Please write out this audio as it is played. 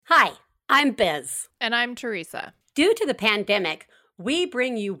I'm Biz. And I'm Teresa. Due to the pandemic, we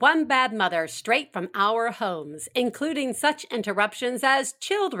bring you One Bad Mother straight from our homes, including such interruptions as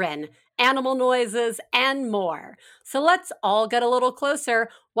children, animal noises, and more. So let's all get a little closer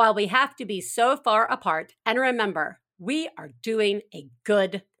while we have to be so far apart. And remember, we are doing a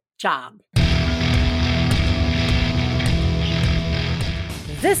good job.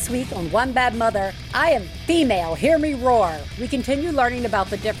 This week on One Bad Mother, I am female, hear me roar. We continue learning about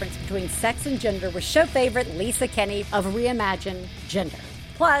the difference between sex and gender with show favorite Lisa Kenny of Reimagine Gender.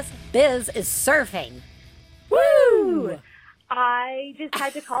 Plus, Biz is surfing. Woo! I just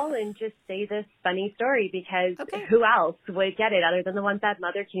had to call and just say this funny story because who else would get it other than the One Bad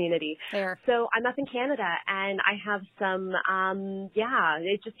Mother community? Fair. So I'm up in Canada and I have some,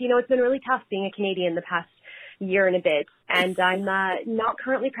 it's just, it's been really tough being a Canadian the past year and a bit, and I'm not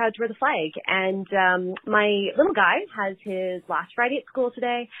currently proud to wear the flag. And my little guy has his last Friday at school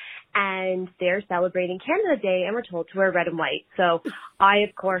today, and they're celebrating Canada Day, and we're told to wear red and white. So I,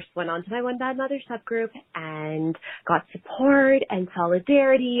 of course, went on to my One Bad Mother subgroup and got support and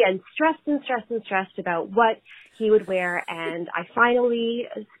solidarity and stressed about what he would wear, and I finally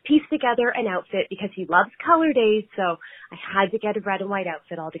pieced together an outfit because he loves color days, so I had to get a red and white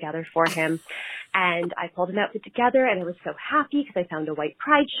outfit all together for him. And I pulled an outfit together, and I was so happy because I found a white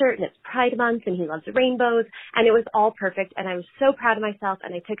pride shirt, and it's Pride Month, and he loves rainbows, and it was all perfect, and I was so proud of myself,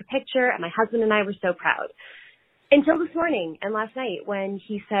 and I took a picture, and my husband and I were so proud. Until this morning and last night when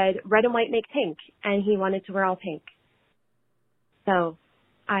he said, red and white make pink, and he wanted to wear all pink. So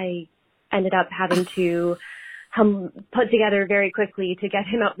I ended up having to put together very quickly to get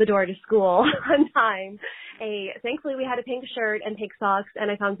him out the door to school on time. Thankfully, we had a pink shirt and pink socks,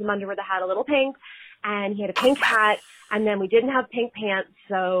 and I found some underwear that had a little pink, and he had a pink hat, and then we didn't have pink pants,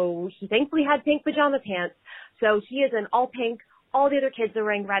 so he thankfully had pink pajama pants. So he is in all pink. All the other kids are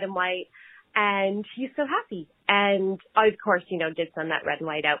wearing red and white, and he's so happy. And I, of course, did send that red and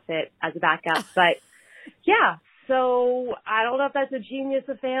white outfit as a backup, but yeah. So I don't know if that's a genius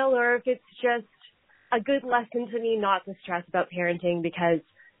of fail or if it's just a good lesson to me not to stress about parenting because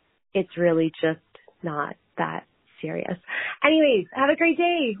it's really just not that serious. Anyways, have a great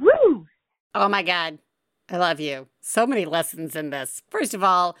day. Woo! Oh my God. I love you. So many lessons in this. First of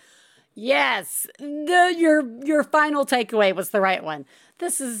all, yes, your final takeaway was the right one.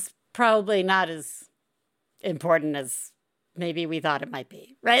 This is probably not as important as maybe we thought it might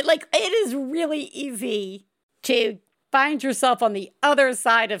be, right? Like, it is really easy to find yourself on the other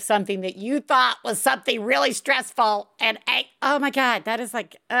side of something that you thought was something really stressful. And oh my God, that is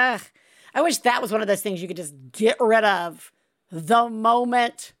like, ugh. I wish that was one of those things you could just get rid of the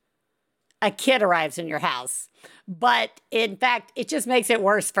moment a kid arrives in your house. But in fact, it just makes it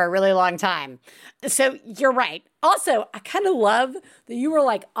worse for a really long time. So you're right. Also, I kind of love that you were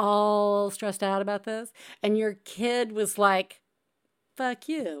like all stressed out about this. And your kid was like, fuck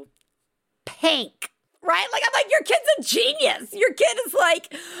you. Pink. Right? Like, I'm like, your kid's a genius. Your kid is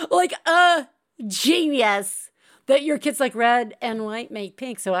like a genius that your kid's like red and white make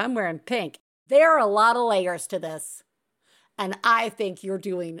pink. So I'm wearing pink. There are a lot of layers to this. And I think you're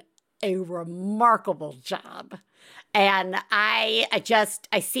doing a remarkable job. And I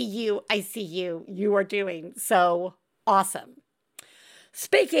see you. You are doing so awesome.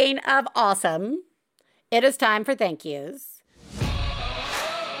 Speaking of awesome, it is time for thank yous.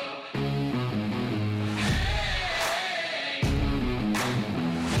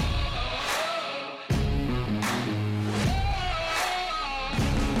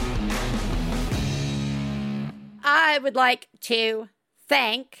 I would like to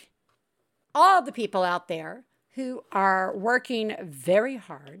thank all the people out there who are working very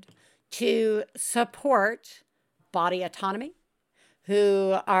hard to support body autonomy,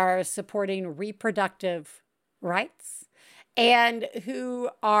 who are supporting reproductive rights, and who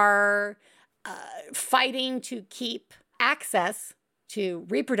are fighting to keep access to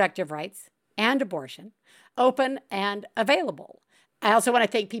reproductive rights and abortion open and available. I also want to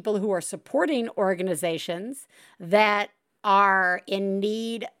thank people who are supporting organizations that are in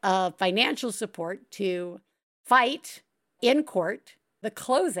need of financial support to fight in court the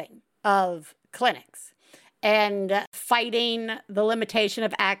closing of clinics and fighting the limitation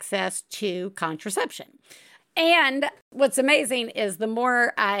of access to contraception. And what's amazing is the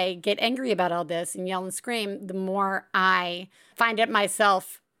more I get angry about all this and yell and scream, the more I find it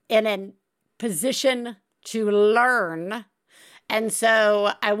myself in a position to learn. And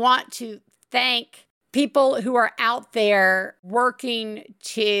so I want to thank people who are out there working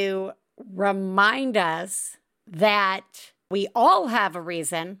to remind us that we all have a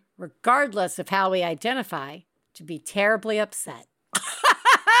reason, regardless of how we identify, to be terribly upset.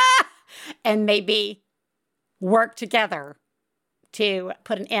 and maybe work together to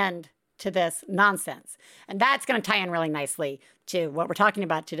put an end to this nonsense. And that's going to tie in really nicely to what we're talking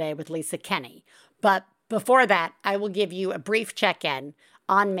about today with Lisa Kenney. But before that, I will give you a brief check-in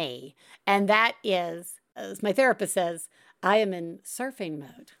on me. And that is, as my therapist says, I am in surfing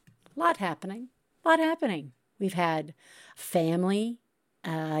mode. A lot happening. We've had family.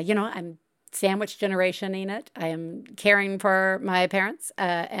 I'm sandwich generationing it. I am caring for my parents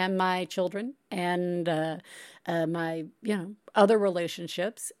and my children and my, other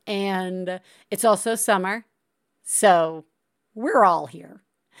relationships. And it's also summer. So we're all here.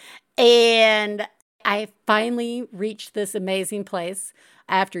 And I finally reached this amazing place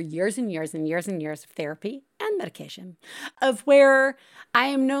after years and years and years and years of therapy and medication of where I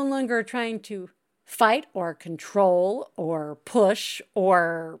am no longer trying to fight or control or push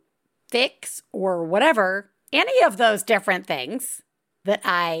or fix or whatever, any of those different things that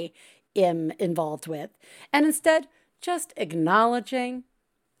I am involved with. And instead, just acknowledging,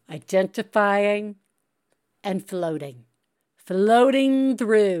 identifying, and floating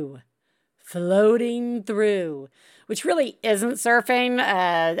through, which really isn't surfing.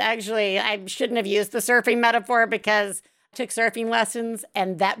 Actually, I shouldn't have used the surfing metaphor because I took surfing lessons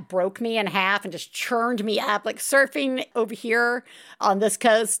and that broke me in half and just churned me up. Like surfing over here on this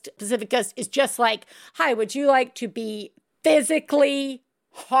coast, Pacific Coast, is just like, hi, would you like to be physically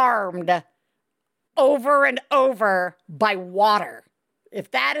harmed over and over by water?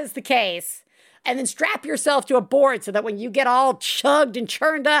 If that is the case, and then strap yourself to a board so that when you get all chugged and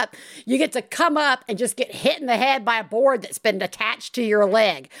churned up, you get to come up and just get hit in the head by a board that's been attached to your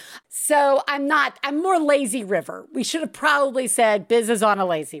leg. So I'm more lazy river. We should have probably said Biz is on a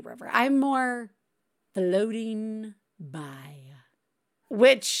lazy river. I'm more floating by,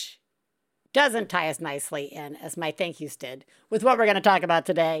 which doesn't tie as nicely in as my thank yous did with what we're going to talk about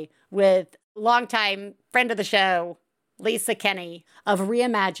today with longtime friend of the show, Lisa Kenney of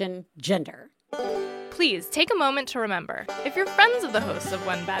Reimagine Gender. Please take a moment to remember, if you're friends of the hosts of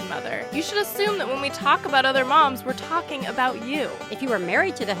One Bad Mother, you should assume that when we talk about other moms, we're talking about you. If you are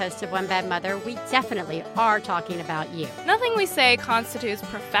married to the hosts of One Bad Mother, we definitely are talking about you. Nothing we say constitutes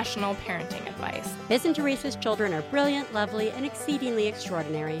professional parenting advice. Biz and Teresa's children are brilliant, lovely, and exceedingly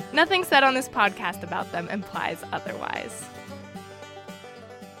extraordinary. Nothing said on this podcast about them implies otherwise.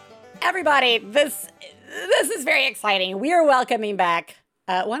 Everybody, this is very exciting. We are welcoming back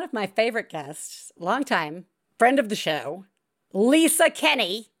one of my favorite guests, longtime friend of the show, Lisa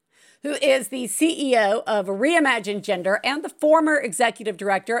Kenney, who is the CEO of Reimagine Gender and the former executive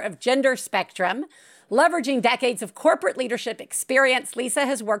director of Gender Spectrum. Leveraging decades of corporate leadership experience, Lisa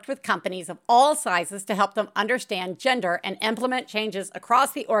has worked with companies of all sizes to help them understand gender and implement changes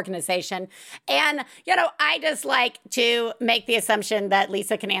across the organization. And, I just like to make the assumption that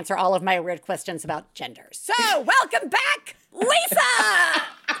Lisa can answer all of my weird questions about gender. So, welcome back, Lisa!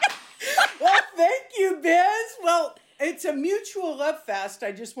 Well, thank you, Biz. Well, it's a mutual love fest.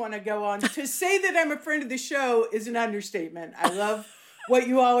 I just want to go on. To say that I'm a friend of the show is an understatement. I love what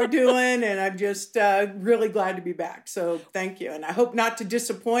you all are doing, and I'm just really glad to be back. So thank you. And I hope not to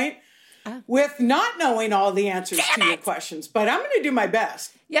disappoint with not knowing all the answers to your questions, but I'm going to do my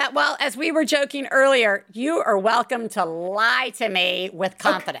best. Yeah, well, as we were joking earlier, you are welcome to lie to me with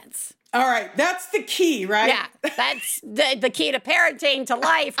confidence. Okay. All right. That's the key, right? Yeah, that's the key to parenting, to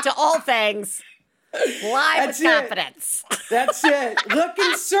life, to all things. Lie with confidence. That's it.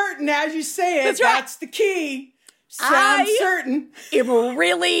 Looking certain as you say it. That's right. That's the key. Sound certain. I'm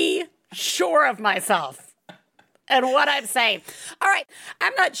really sure of myself and what I'm saying. All right.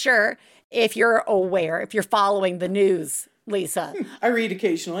 I'm not sure if you're aware, if you're following the news, Lisa. I read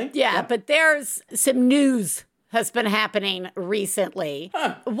occasionally. Yeah, but there's some news has been happening recently.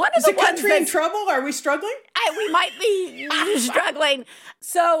 Huh. Is the country in trouble? Are we struggling? We might be struggling.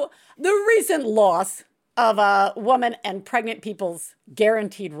 So the recent loss of a woman and pregnant people's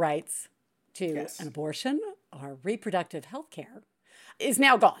guaranteed rights to an abortion or reproductive health care is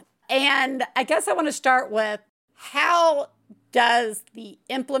now gone. And I guess I want to start with, how does the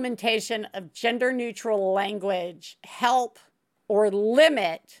implementation of gender-neutral language help or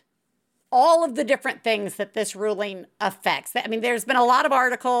limit all of the different things that this ruling affects? I mean, there's been a lot of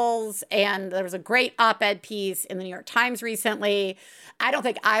articles, and there was a great op-ed piece in the New York Times recently. I don't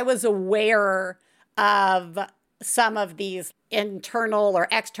think I was aware of some of these internal or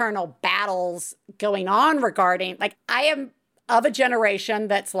external battles going on regarding, I am of a generation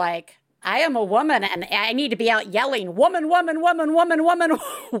that's like, I am a woman and I need to be out yelling, woman, woman, woman, woman, woman,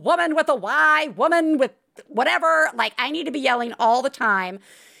 woman with a Y, woman with whatever. I need to be yelling all the time.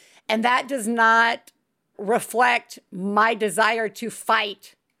 And that does not reflect my desire to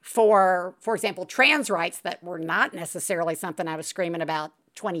fight for example, trans rights that were not necessarily something I was screaming about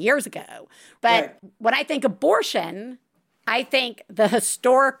 20 years ago. But when I think abortion, I think the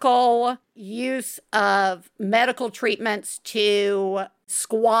historical use of medical treatments to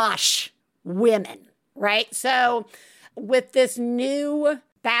squash women, right? So with this new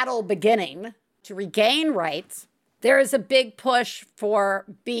battle beginning to regain rights, there is a big push for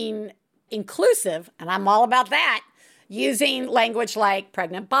being inclusive, and I'm all about that, using language like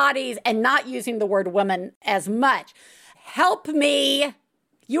pregnant bodies and not using the word woman as much. Help me.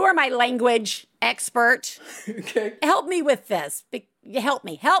 You are my language expert. Okay. Help me with this. Help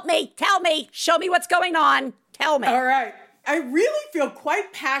me. Tell me. Show me what's going on. Tell me. All right. I really feel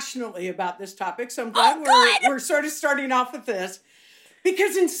quite passionately about this topic, so I'm glad we're sort of starting off with this.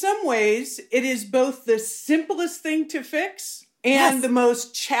 Because in some ways, it is both the simplest thing to fix and the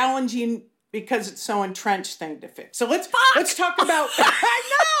most challenging because it's so entrenched thing to fix. So let's talk about, I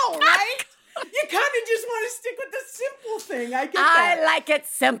know, right? You kind of just want to stick with the simple thing. I get that. I like it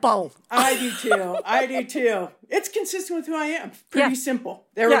simple. I do too. It's consistent with who I am. Pretty simple.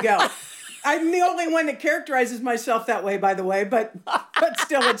 There we go. I'm the only one that characterizes myself that way, by the way, but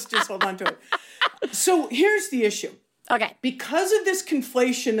still, let's just hold on to it. So here's the issue. Okay. Because of this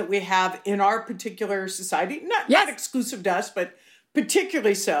conflation that we have in our particular society, not exclusive to us, but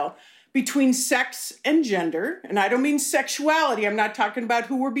particularly so, between sex and gender, and I don't mean sexuality. I'm not talking about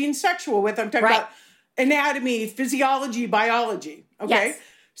who we're being sexual with. I'm talking about anatomy, physiology, biology. Okay? Yes.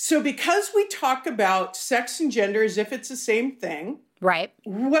 So because we talk about sex and gender as if it's the same thing, right?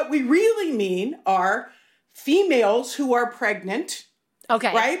 What we really mean are females who are pregnant.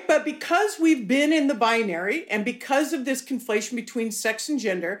 Okay. Right? But because we've been in the binary and because of this conflation between sex and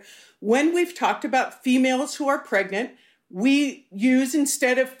gender, when we've talked about females who are pregnant, we use,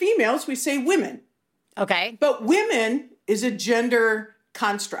 instead of females, we say women. Okay. But women is a gender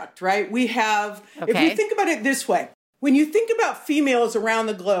construct, right? We have, if you think about it this way, when you think about females around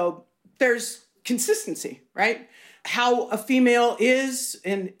the globe, there's consistency, right? How a female is,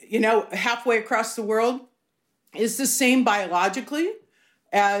 and halfway across the world is the same biologically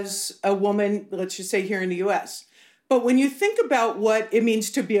as a woman, let's just say here in the US. But when you think about what it means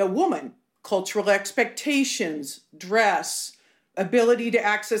to be a woman, cultural expectations, dress, ability to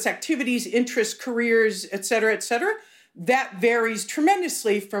access activities, interests, careers, et cetera, that varies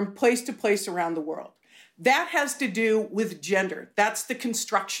tremendously from place to place around the world. That has to do with gender. That's the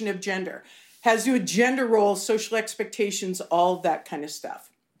construction of gender. Has to do with gender roles, social expectations, all of that kind of stuff.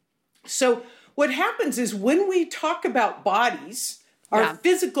 So what happens is when we talk about bodies, our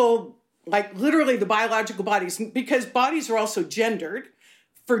physical, like literally the biological bodies, because bodies are also gendered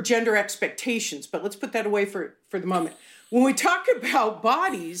for gender expectations, but let's put that away for the moment. When we talk about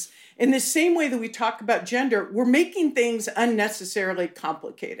bodies, in the same way that we talk about gender, we're making things unnecessarily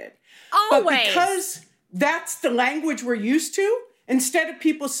complicated. Always. But because that's the language we're used to, instead of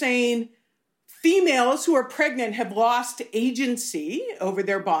people saying females who are pregnant have lost agency over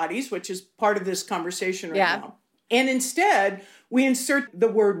their bodies, which is part of this conversation right now, and instead we insert the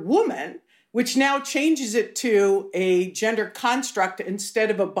word woman, which now changes it to a gender construct instead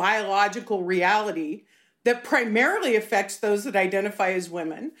of a biological reality that primarily affects those that identify as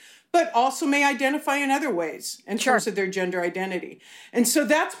women, but also may identify in other ways in terms of their gender identity. And so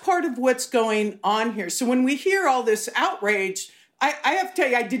that's part of what's going on here. So when we hear all this outrage, I have to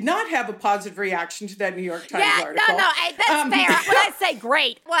tell you, I did not have a positive reaction to that New York Times article. That's fair. When I say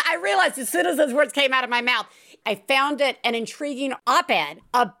great, well, I realized as soon as those words came out of my mouth, I found it an intriguing op-ed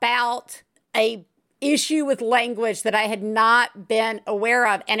about a issue with language that I had not been aware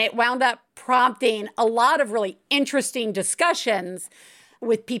of. And it wound up prompting a lot of really interesting discussions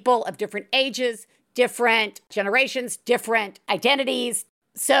with people of different ages, different generations, different identities.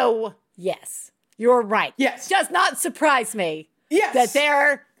 So, yes, you're right. Yes. Does not surprise me that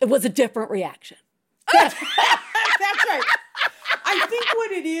there was a different reaction. That's right. I think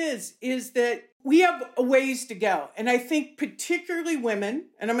what it is that we have a ways to go. And I think particularly women,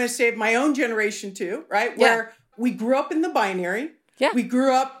 and I'm going to say of my own generation too, right? Where we grew up in the binary. Yeah. We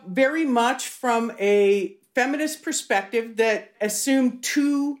grew up very much from a feminist perspective that assumed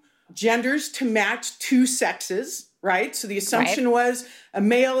two genders to match two sexes, right? So the assumption was a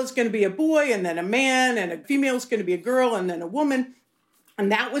male is going to be a boy and then a man, and a female is going to be a girl and then a woman.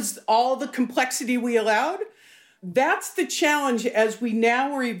 And that was all the complexity we allowed. That's the challenge as we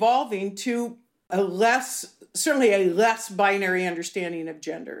now are evolving to certainly a less binary understanding of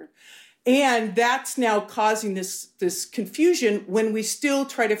gender. And that's now causing this confusion when we still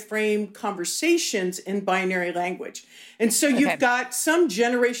try to frame conversations in binary language. And so you've got some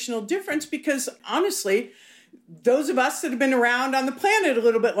generational difference because honestly, those of us that have been around on the planet a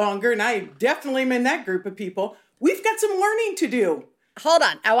little bit longer, and I definitely am in that group of people, we've got some learning to do. Hold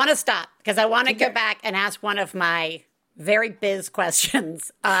on. I want to stop because I want to go back and ask one of my very biz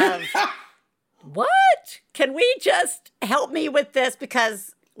questions of what? Can we just help me with this?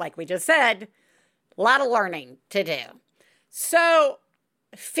 Because like we just said, a lot of learning to do. So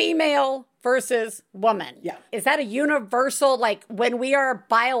female versus woman. Yeah. Is that a universal, like when we are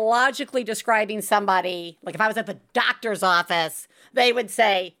biologically describing somebody, like if I was at the doctor's office, they would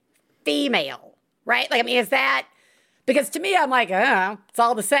say female, right? Like, I mean, is that, because to me, I'm like, oh, it's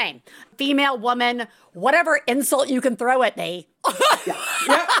all the same. Female, woman, whatever insult you can throw at me. Yeah.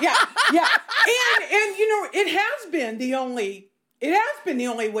 And you know, it has been the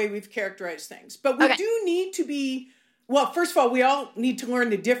only way we've characterized things. But we do need to be, well, first of all, we all need to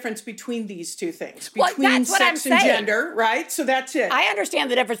learn the difference between these two things, between sex and gender, right? So that's it. I understand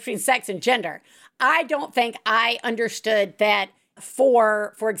the difference between sex and gender. I don't think I understood that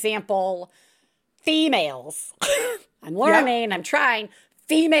for example, females, I'm learning, I'm trying,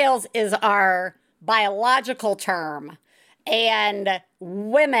 females is our biological term and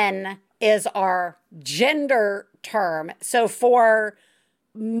women is our gender term. So for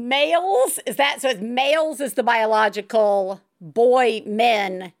males, it's males is the biological, boy,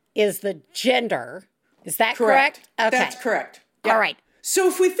 men is the gender. Is that correct? Okay. That's correct. Yeah. All right. So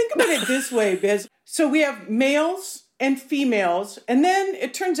if we think about it this way, Biz, so we have males and females, and then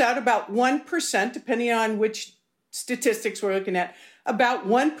it turns out about 1%, depending on which statistics we're looking at, about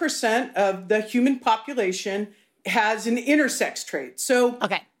 1% of the human population has an intersex trait. So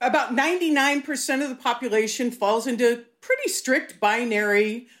about 99% of the population falls into pretty strict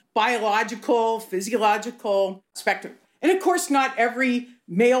binary, biological, physiological spectrum. And of course, not every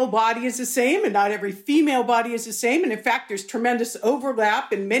male body is the same and not every female body is the same. And in fact, there's tremendous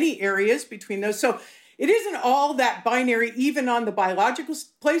overlap in many areas between those. So it isn't all that binary, even on the biological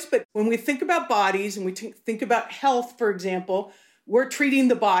place. But when we think about bodies and we think about health, for example, we're treating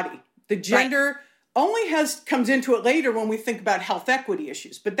the body. The gender only comes into it later when we think about health equity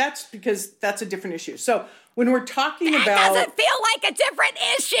issues. But that's because that's a different issue. So when we're talking about... That doesn't feel like a different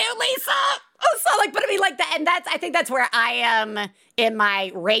issue, Lisa. Oh, so like, but I mean, like that, and I think that's where I am in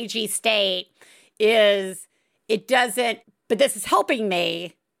my ragey state. Is it doesn't? But this is helping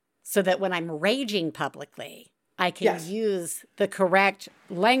me so that when I'm raging publicly, I can use the correct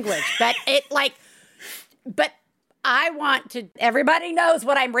language. But but I want to. Everybody knows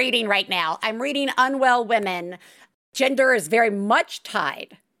what I'm reading right now. I'm reading Unwell Women. Gender is very much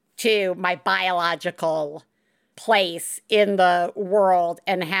tied to my biological place in the world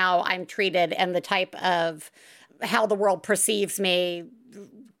and how I'm treated and the type of how the world perceives me.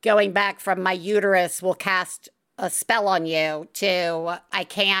 Going back from my uterus will cast a spell on you to I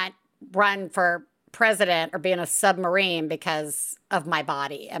can't run for president or be in a submarine because of my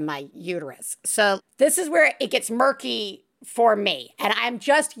body and my uterus. So this is where it gets murky for me. And I'm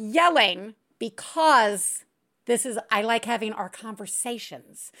just yelling because I like having our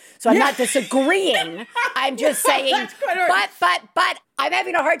conversations. So I'm not disagreeing. I'm just saying, but I'm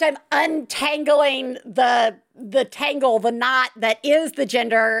having a hard time untangling the knot that is the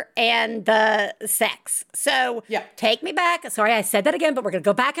gender and the sex. So take me back. Sorry, I said that again, but we're going to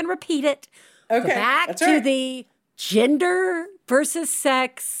go back and repeat it. Okay. Go back to the gender versus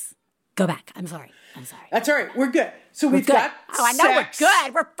sex. Go back. I'm sorry. That's all right. We're good. So we've got I know sex. We're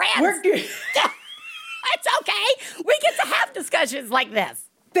good. We're friends. We're good. It's okay. We get to have discussions like this.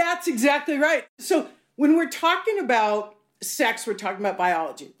 That's exactly right. So when we're talking about sex, we're talking about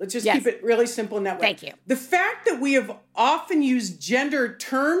biology. Let's just keep it really simple in that way. Thank you. The fact that we have often used gender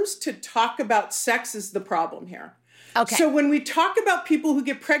terms to talk about sex is the problem here. Okay. So when we talk about people who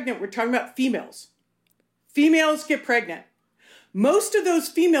get pregnant, we're talking about females. Females get pregnant. Most of those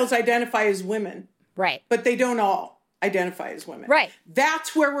females identify as women. Right. But they don't all identify as women. Right.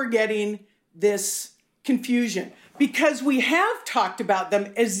 That's where we're getting this confusion, because we have talked about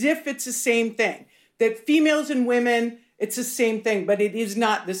them as if it's the same thing, that females and women, it's the same thing, but it is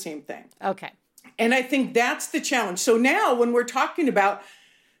not the same thing. Okay. And I think that's the challenge. So now when we're talking about,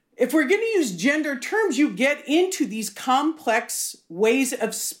 if we're going to use gender terms, you get into these complex ways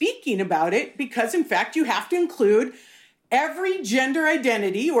of speaking about it, because in fact, you have to include every gender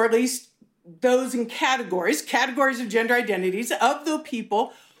identity, or at least those in categories of gender identities of the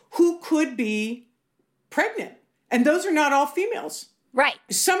people who could be pregnant. And those are not all females. Right.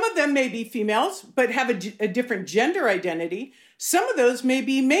 Some of them may be females, but have a different gender identity. Some of those may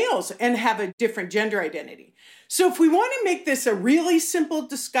be males and have a different gender identity. So if we want to make this a really simple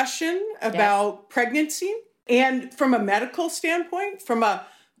discussion about pregnancy, and from a medical standpoint, from a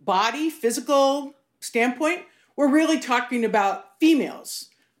body, physical standpoint, we're really talking about females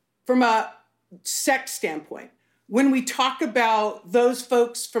from a sex standpoint. When we talk about those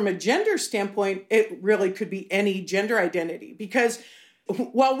folks from a gender standpoint, it really could be any gender identity, because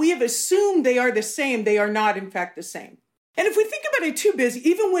while we have assumed they are the same, they are not in fact the same. And if we think about it too, Biz,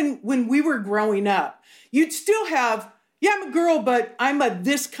 even when we were growing up, you'd still have, yeah, I'm a girl, but I'm a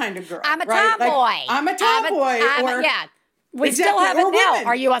this kind of girl. I'm a right? tomboy. Like, I'm a tomboy. Yeah. We Exactly, still have it or now. women.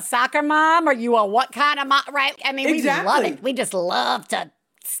 Are you a soccer mom? Are you a what kind of mom? Right? I mean, we love Exactly. it. We just love to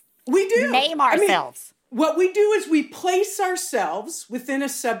We do. name I mean, ourselves. what we do is we place ourselves within a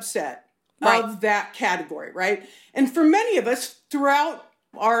subset Right. of that category, right? And for many of us throughout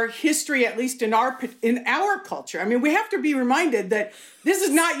our history, at least in our culture, I mean, we have to be reminded that this is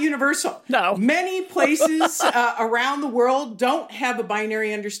not universal. No. Many places around the world don't have a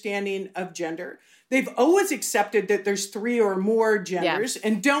binary understanding of gender. They've always accepted that there's 3 or more genders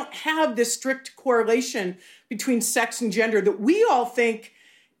and don't have this strict correlation between sex and gender that we all think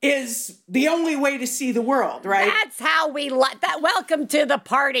is the only way to see the world, right? That's how we like that. Welcome to the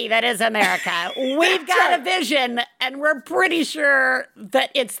party that is America. We've got a vision, and we're pretty sure that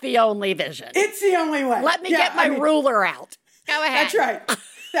it's the only vision. It's the only way. Let me get my ruler out. Go ahead. That's right.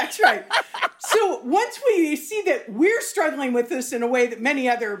 That's right. So once we see that we're struggling with this in a way that many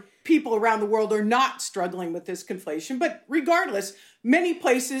other people around the world are not struggling with this conflation, but regardless, many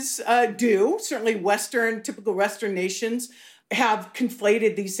places do. Certainly typical Western nations have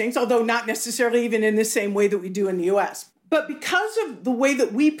conflated these things, although not necessarily even in the same way that we do in the US. But because of the way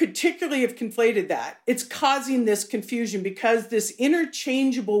that we particularly have conflated that, it's causing this confusion, because this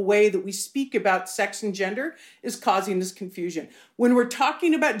interchangeable way that we speak about sex and gender is causing this confusion. When we're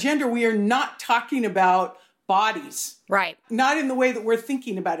talking about gender, we are not talking about bodies. Right. Not in the way that we're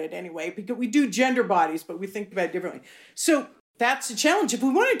thinking about it anyway, because we do gender bodies, but we think about it differently. So that's a challenge. If we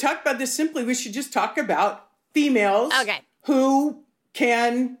want to talk about this simply, we should just talk about females who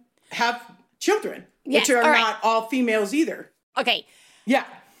can have children. Yes, which are all right. not all females either. Okay. Yeah.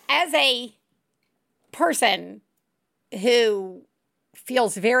 As a person who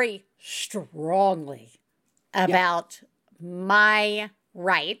feels very strongly about my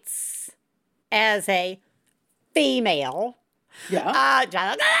rights as a female, everybody,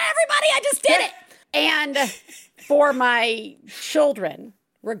 I just did it. And for my children,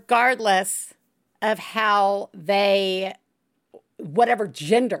 regardless of how whatever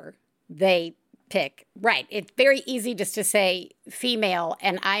gender they pick. Right. It's very easy just to say female,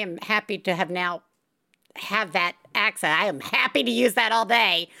 and I am happy to have that accent. I am happy to use that all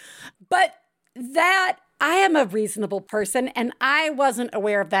day. But that I am a reasonable person, and I wasn't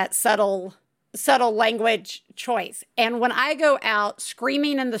aware of that subtle language choice. And when I go out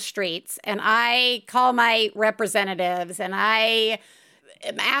screaming in the streets and I call my representatives and I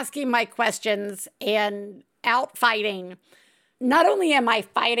am asking my questions and out fighting, not only am I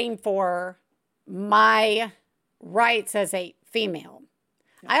fighting for my rights as a female,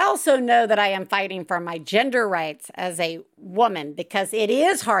 I also know that I am fighting for my gender rights as a woman, because it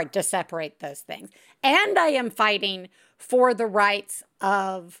is hard to separate those things. And I am fighting for the rights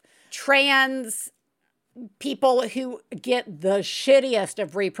of trans people who get the shittiest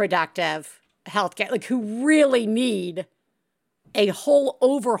of reproductive health care, like who really need a whole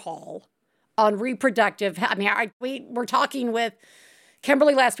overhaul on reproductive. I mean, we were talking with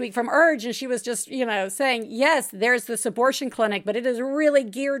Kimberly last week from Urge, and she was just, saying, yes, there's this abortion clinic, but it is really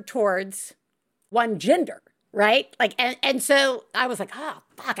geared towards one gender, right? Like, and so I was like, oh,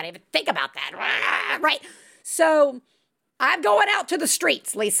 fuck, I didn't even think about that, right? So I'm going out to the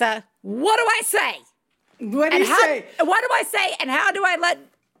streets, Lisa. What do I say? What do you say? What do I say, and how do I let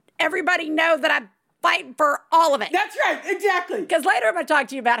everybody know that I'm fighting for all of it? That's right, exactly. Because later I'm going to talk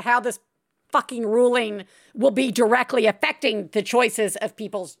to you about how this fucking ruling will be directly affecting the choices of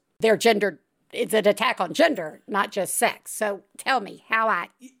their gender. It's an attack on gender, not just sex. So tell me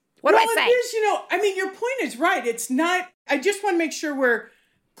what do I say? It is, your point is right. It's not, I just want to make sure we're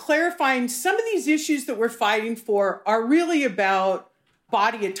clarifying some of these issues that we're fighting for are really about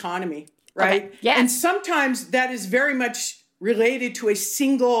body autonomy, right? Okay. Yes. And sometimes that is very much related to a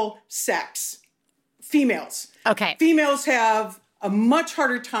single sex, females. Okay. Females have a much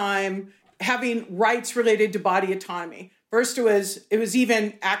harder time having rights related to body autonomy. First, it was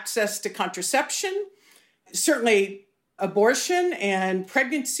even access to contraception, certainly abortion and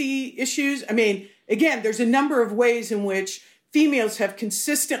pregnancy issues. I mean, again, there's a number of ways in which females have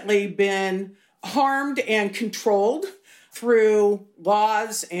consistently been harmed and controlled through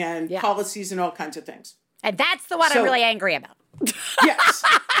laws and policies and all kinds of things. And that's the one I'm really angry about. Yes.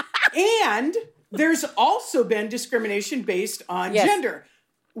 And there's also been discrimination based on gender,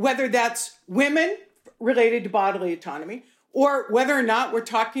 whether that's women related to bodily autonomy, or whether or not we're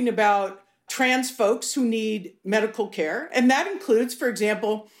talking about trans folks who need medical care. And that includes, for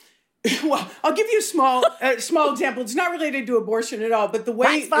example, well, I'll give you a small example. It's not related to abortion at all, but the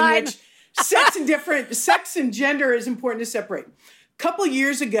way in which sex and gender is important to separate. A couple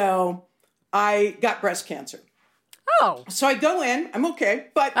years ago, I got breast cancer. Oh. So I go in, I'm okay,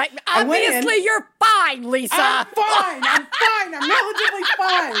 but I went obviously you're fine, Lisa. I'm fine, I'm relatively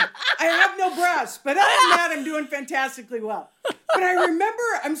fine. I have no breasts, but other than that, I'm doing fantastically well. But I remember,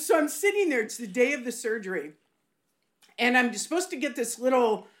 I'm sitting there, it's the day of the surgery, and I'm supposed to get this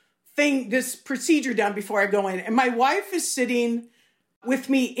little thing, this procedure done before I go in, and my wife is sitting with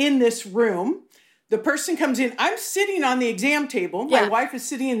me in this room. The person comes in. I'm sitting on the exam table. My wife is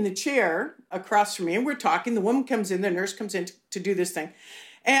sitting in the chair across from me, and we're talking. The woman comes in. The nurse comes in to do this thing.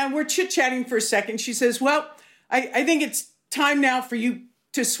 And we're chit-chatting for a second. She says, well, I think it's time now for you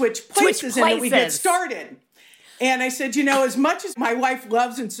to switch places and that we get started. And I said, as much as my wife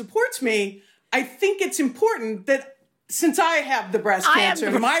loves and supports me, I think it's important that since I have the breast cancer,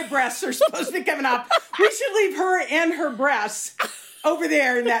 and my breasts are supposed to be coming off, we should leave her and her breasts over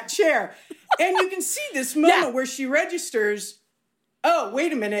there in that chair. And you can see this moment where she registers, oh,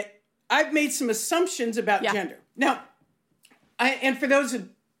 wait a minute, I've made some assumptions about gender. Now, and for those who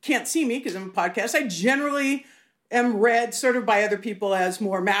can't see me because I'm a podcast, I generally am read sort of by other people as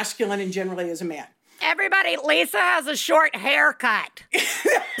more masculine and generally as a man. Everybody, Lisa has a short haircut.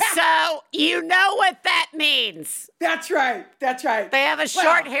 So you know what that means. That's right. They have a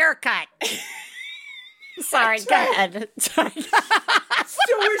short haircut. Sorry, go ahead. Sorry.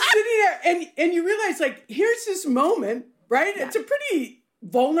 So we're sitting there, and you realize, like, here's this moment, right? Yeah. It's a pretty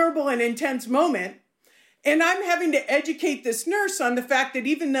vulnerable and intense moment. And I'm having to educate this nurse on the fact that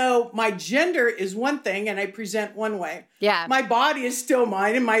even though my gender is one thing and I present one way, my body is still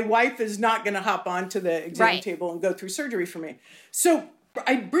mine, and my wife is not going to hop onto the exam table and go through surgery for me. So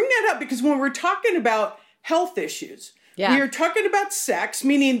I bring that up because when we're talking about health issues, we are talking about sex,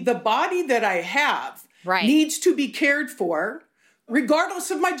 meaning the body that I have needs to be cared for regardless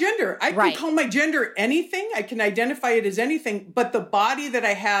of my gender. I can call my gender anything. I can identify it as anything, but the body that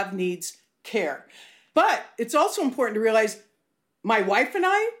I have needs care. But it's also important to realize my wife and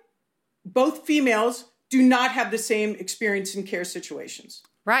I, both females, do not have the same experience in care situations.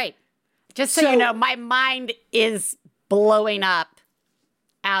 Right. Just so you know, my mind is blowing up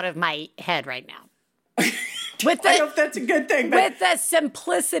out of my head right now. I hope that's a good thing. With the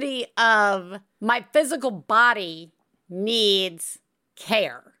simplicity of my physical body needs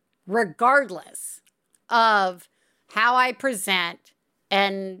care, regardless of how I present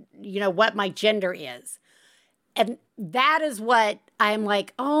and, what my gender is. And that is what I'm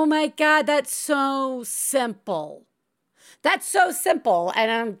like, oh my God, that's so simple. That's so simple. And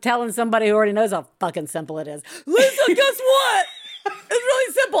I'm telling somebody who already knows how fucking simple it is. Lisa, guess what? It's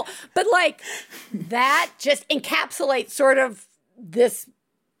really simple. But that just encapsulates sort of this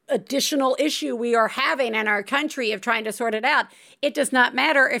additional issue we are having in our country of trying to sort it out. It does not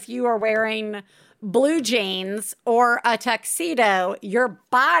matter if you are wearing blue jeans or a tuxedo, your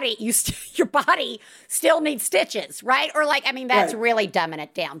body still needs stitches, right? Or that's really dumbing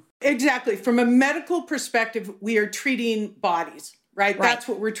it down. Exactly. From a medical perspective, we are treating bodies, right? That's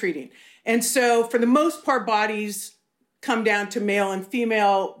what we're treating. And so for the most part, bodies come down to male and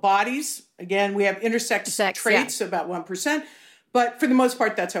female bodies. Again, we have intersex traits, about 1%. But for the most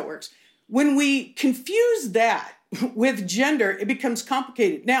part, that's how it works. When we confuse that with gender, it becomes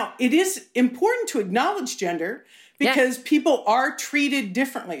complicated. Now, it is important to acknowledge gender because people are treated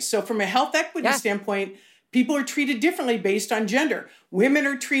differently. So from a health equity standpoint, people are treated differently based on gender. Women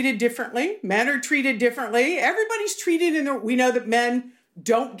are treated differently. Men are treated differently. Everybody's treated we know that men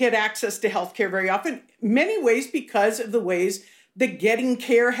don't get access to health care very often, many ways because of the ways that getting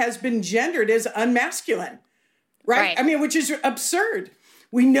care has been gendered as unmasculine, right? I mean, which is absurd.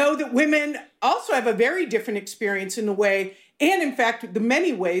 We know that women also have a very different experience in the way, and in fact, the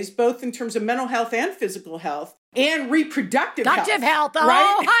many ways, both in terms of mental health and physical health and reproductive health.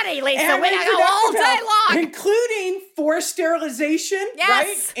 Oh, honey, Lisa, we can go all day long. Including forced sterilization,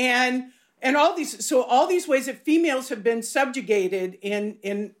 right? And all these ways that females have been subjugated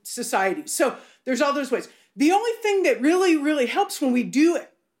in society. So there's all those ways. The only thing that really, really helps when we do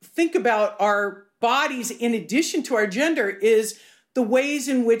think about our bodies in addition to our gender is the ways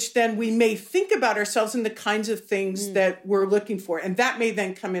in which then we may think about ourselves and the kinds of things that we're looking for. And that may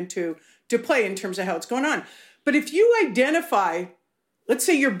then come into play in terms of how it's going on. But if you identify, let's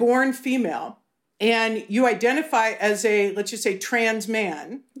say you're born female and you identify as let's just say trans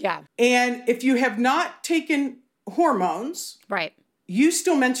man. Yeah. And if you have not taken hormones. Right. You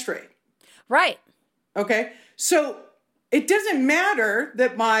still menstruate. Right. Okay. So it doesn't matter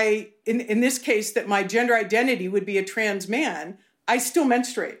that in this case, that my gender identity would be a trans man. I still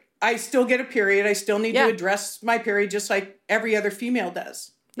menstruate. I still get a period. I still need to address my period just like every other female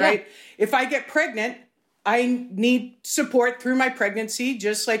does. Right. If I get pregnant, I need support through my pregnancy,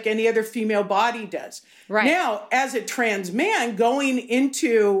 just like any other female body does. Right. Now, as a trans man going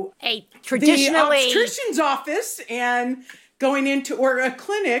into a traditionally the obstetrician's office and going into, or a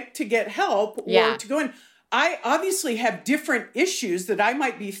clinic to get help or to go in, I obviously have different issues that I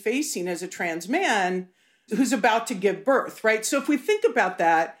might be facing as a trans man who's about to give birth, right? So if we think about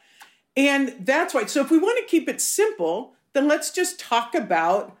that, and that's why, so if we want to keep it simple, then let's just talk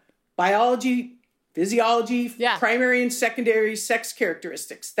about biology, physiology, primary and secondary sex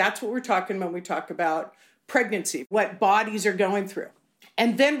characteristics. That's what we're talking when we talk about pregnancy, what bodies are going through.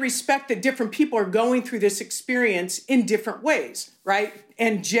 And then respect that different people are going through this experience in different ways, right?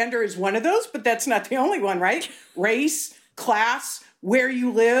 And gender is one of those, but that's not the only one, right? Race, class, where you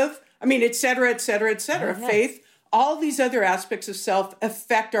live, I mean, et cetera, et cetera, et cetera. Faith, all these other aspects of self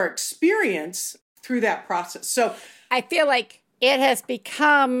affect our experience through that process. So I feel like it has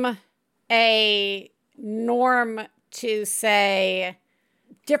become a norm to say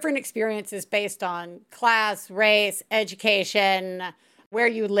different experiences based on class, race, education, where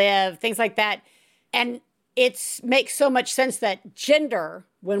you live, things like that. And it makes so much sense that gender,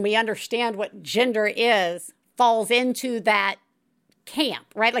 when we understand what gender is, falls into that camp,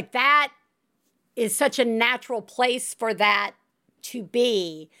 right? Like that is such a natural place for that to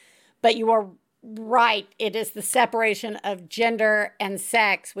be. But you are right. It is the separation of gender and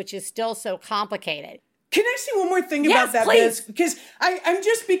sex, which is still so complicated. Can I say one more thing about that, please. Biz? Because I'm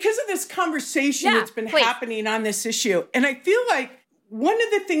just, because of this conversation that's been happening on this issue, and I feel like one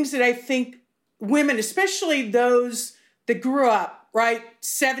of the things that I think women, especially those that grew up, right,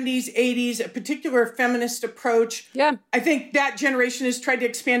 70s, 80s, a particular feminist approach. Yeah. I think that generation has tried to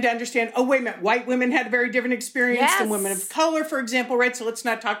expand to understand, oh, wait a minute, white women had a very different experience than women of color, for example, right? So let's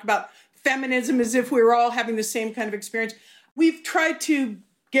not talk about feminism as if we were all having the same kind of experience. We've tried to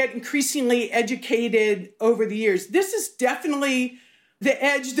get increasingly educated over the years. This is definitely the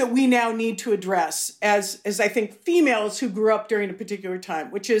edge that we now need to address as I think females who grew up during a particular time,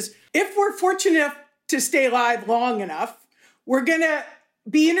 which is if we're fortunate enough to stay alive long enough, we're going to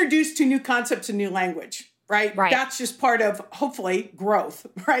be introduced to new concepts and new language, right? That's just part of, hopefully, growth,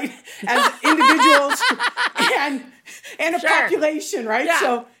 right? As individuals and a population, right? Yeah.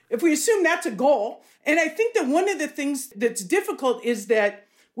 So if we assume that's a goal, and I think that one of the things that's difficult is that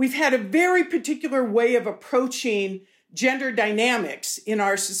we've had a very particular way of approaching gender dynamics in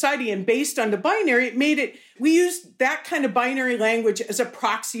our society, and based on the binary, we use that kind of binary language as a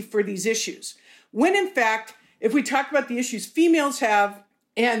proxy for these issues. When in fact, if we talk about the issues females have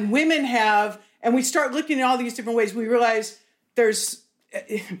and women have, and we start looking at all these different ways, we realize it's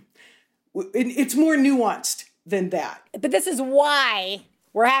more nuanced than that. But this is why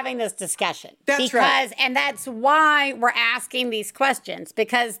we're having this discussion. That's right. And that's why we're asking these questions,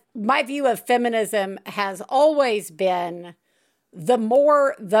 because my view of feminism has always been the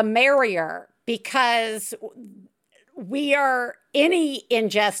more the merrier, because any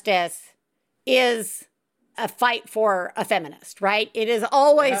injustice is a fight for a feminist, right? It has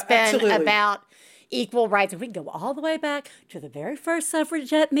always been about equal rights. And we can go all the way back to the very first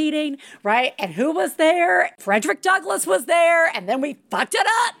suffragette meeting, right? And who was there? Frederick Douglass was there. And then we fucked it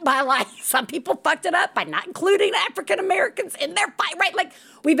up by some people fucked it up by not including African Americans in their fight, right? Like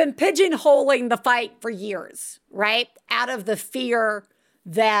we've been pigeonholing the fight for years, right? Out of the fear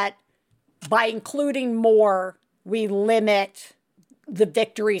that by including more, we limit the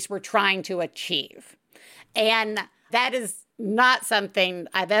victories we're trying to achieve. And that is not something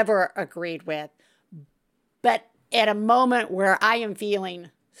I've ever agreed with. But at a moment where I am feeling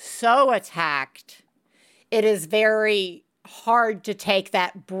so attacked, it is very hard to take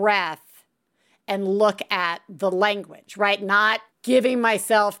that breath and look at the language, right? Not giving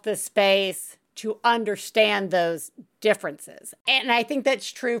myself the space to understand those differences. And I think that's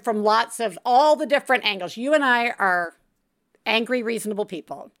true from all the different angles. You and I are angry, reasonable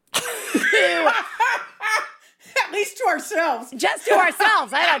people. At least to ourselves. Just to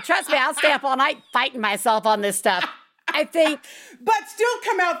ourselves. I don't, trust me, I'll stay up all night fighting myself on this stuff. I think. But still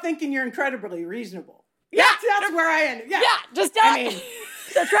come out thinking you're incredibly reasonable. Yeah. That's where I end. Yeah. Just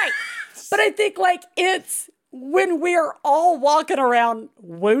that's right. But I think it's when we're all walking around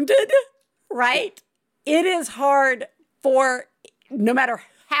wounded, right? It is hard for, no matter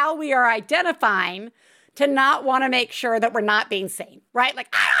how we are identifying, to not want to make sure that we're not being seen, right?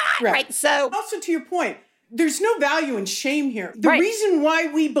 Right. So also to your point, there's no value in shame here. The Right. reason why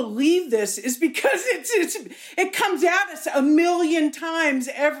we believe this is because it comes at us a million times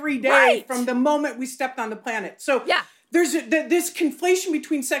every day Right. from the moment we stepped on the planet. So Yeah. there's this conflation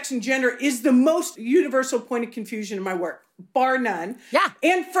between sex and gender is the most universal point of confusion in my work, bar none. Yeah.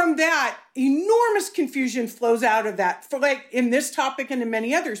 And from that, enormous confusion flows out of that, for like in this topic and in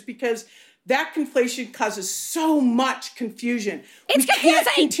many others, because that conflation causes so much confusion. It's we can't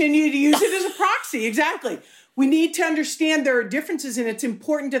confusing. continue to use it as a proxy. Exactly. We need to understand there are differences, and it's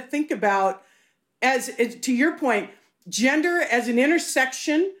important to think about, as to your point, gender as an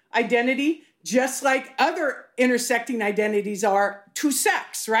intersection identity, just like other intersecting identities are to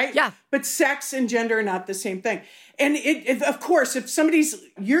sex, right? Yeah. But sex and gender are not the same thing. And of course, if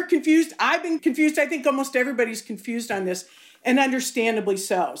you're confused, I've been confused. I think almost everybody's confused on this, and understandably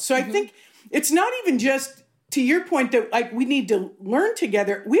so. So I think it's not even just to your point that like we need to learn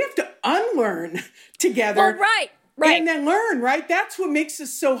together. We have to unlearn together. Well, right. And then learn, right? That's what makes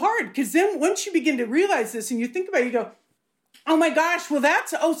this so hard. Because then once you begin to realize this and you think about it, you go, oh my gosh, well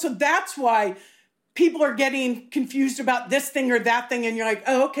so that's why people are getting confused about this thing or that thing. And you're like,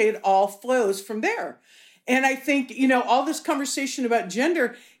 oh, okay, it all flows from there. And I think, all this conversation about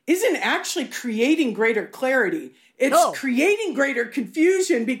gender isn't actually creating greater clarity. It's creating greater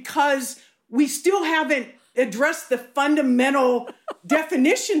confusion because we still haven't addressed the fundamental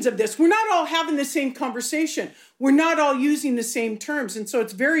definitions of this. We're not all having the same conversation. We're not all using the same terms. And so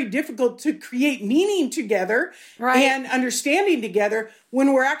it's very difficult to create meaning together and understanding together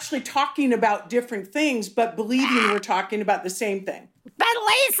when we're actually talking about different things, but believing we're talking about the same thing. But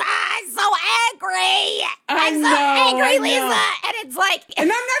Lisa is so angry. I'm so I angry, know. Lisa. And it's like... And I'm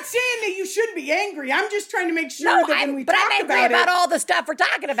not saying that you shouldn't be angry. I'm just trying to make sure that when we talk I'm angry about about it, all the stuff we're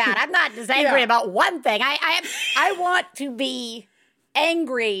talking about. I'm not just angry about one thing. I want to be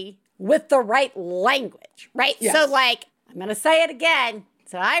angry with the right language, right? Yes. So like, I'm going to say it again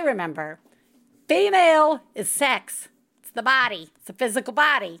so I remember. Female is sex. It's the body. It's the physical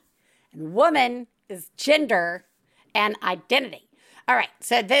body. And woman is gender and identity. All right.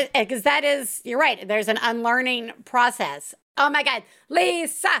 So because that is, you're right. There's an unlearning process. Oh my God.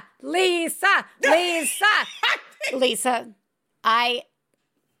 Lisa, I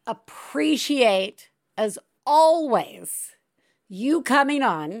appreciate, as always, you coming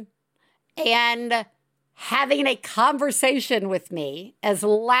on and having a conversation with me as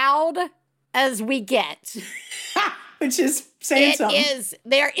loud as we get. which is saying something.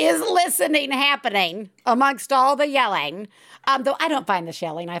 There is listening happening amongst all the yelling. Though I don't find this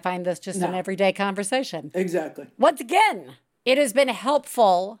yelling. I find this just an everyday conversation. Exactly. Once again, it has been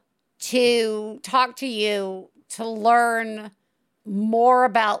helpful to talk to you, to learn more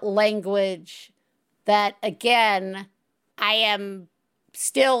about language that, again, I am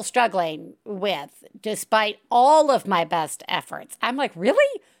still struggling with, despite all of my best efforts. I'm like,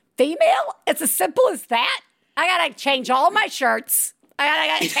 really? Female? It's as simple as that? I gotta change all my shirts. I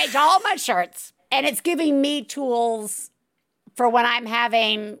gotta change all my shirts. And it's giving me tools for when I'm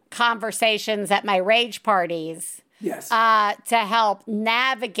having conversations at my rage parties. Yes. To help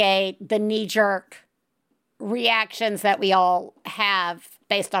navigate the knee-jerk reactions that we all have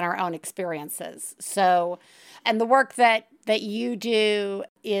based on our own experiences. So, and the work that you do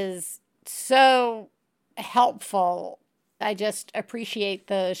is so helpful. I just appreciate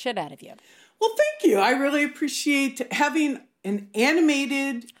the shit out of you. Well, thank you. I really appreciate having an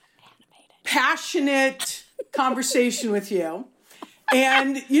animated, passionate conversation with you.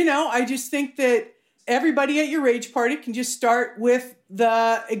 And, I just think that everybody at your rage party can just start with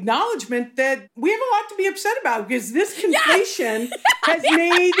the acknowledgement that we have a lot to be upset about, because this conflation has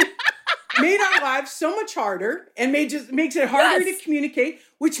made our lives so much harder and makes it harder to communicate,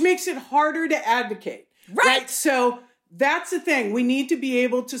 which makes it harder to advocate. Right. So that's the thing. We need to be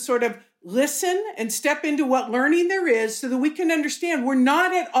able to sort of listen and step into what learning there is so that we can understand we're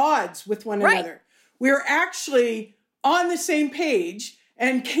not at odds with one another. We're actually on the same page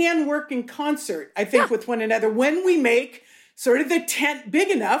and can work in concert, I think, with one another when we make sort of the tent big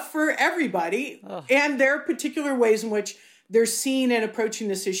enough for everybody and their particular ways in which they're seeing and approaching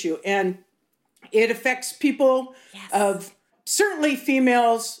this issue. And it affects people of certainly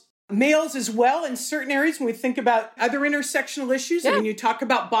females, males as well in certain areas. When we think about other intersectional issues, and when you talk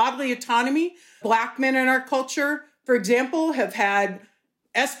about bodily autonomy, Black men in our culture, for example, have had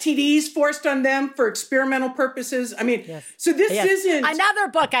STDs forced on them for experimental purposes. I mean, so this isn't... Another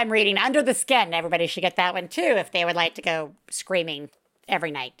book I'm reading, Under the Skin. Everybody should get that one too if they would like to go screaming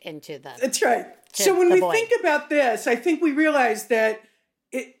every night into the... That's right. So when we think about this, I think we realize that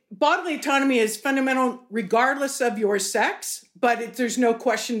bodily autonomy is fundamental regardless of your sex, but there's no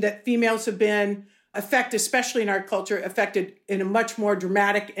question that females have been affect, especially in our culture, affected in a much more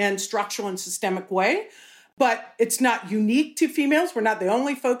dramatic and structural and systemic way. But it's not unique to females. We're not the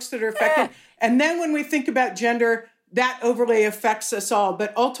only folks that are affected. And then when we think about gender, that overlay affects us all.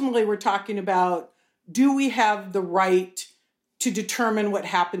 But ultimately, we're talking about, do we have the right to determine what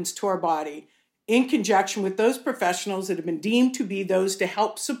happens to our body in conjunction with those professionals that have been deemed to be those to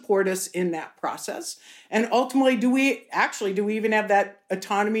help support us in that process? And ultimately, do we even have that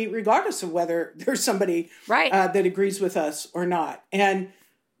autonomy regardless of whether there's somebody that agrees with us or not? And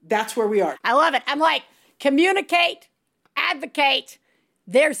that's where we are. I love it. I'm like, communicate, advocate.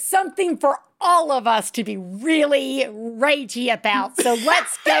 There's something for all of us to be really ragey about. So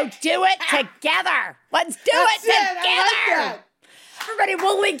let's go do it together. Let's do it together. I like that. Everybody,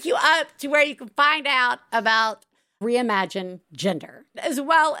 we'll link you up to where you can find out about Reimagine Gender, as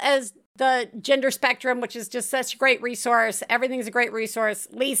well as the Gender Spectrum, which is just such a great resource. Everything's a great resource.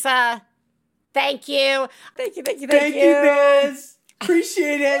 Lisa, thank you. Thank you. Thank you, Biz.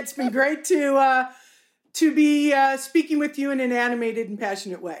 Appreciate it. It's been great to be speaking with you in an animated and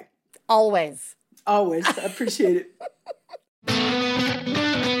passionate way. Always. Always. I appreciate it.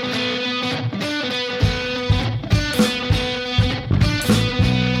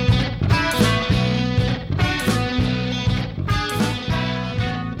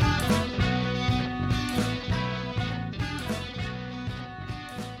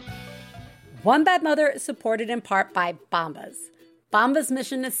 One Bad Mother is supported in part by Bombas. Bombas'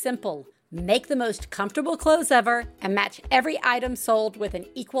 mission is simple. Make the most comfortable clothes ever and match every item sold with an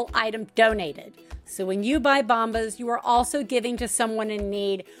equal item donated. So when you buy Bombas, you are also giving to someone in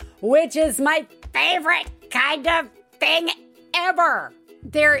need, which is my favorite kind of thing ever.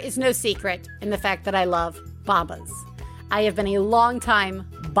 There is no secret in the fact that I love Bombas. I have been a long-time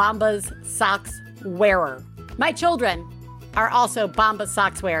Bombas socks wearer. My children are also Bombas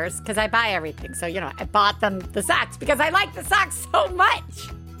socks wearers because I buy everything. So, I bought them the socks because I like the socks so much.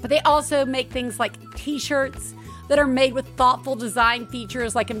 But they also make things like t-shirts that are made with thoughtful design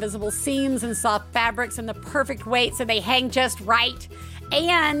features like invisible seams and soft fabrics and the perfect weight so they hang just right.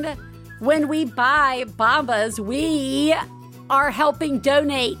 And when we buy Bombas, we are helping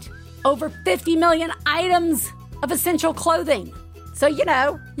donate over 50 million items of essential clothing. So, you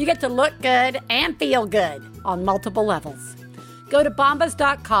get to look good and feel good on multiple levels. Go to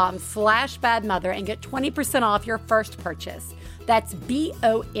bombas.com/badmother and get 20% off your first purchase. That's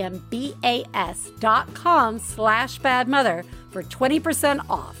bombas.com/badmother for 20%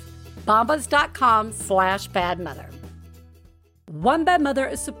 off. bombas.com/badmother. One Bad Mother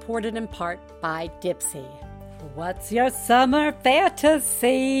is supported in part by Dipsea. What's your summer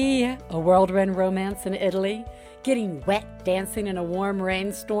fantasy? A whirlwind romance in Italy? Getting wet dancing in a warm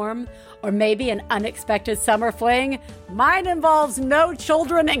rainstorm? Or maybe an unexpected summer fling? Mine involves no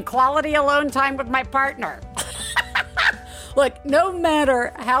children and quality alone time with my partner. Look, no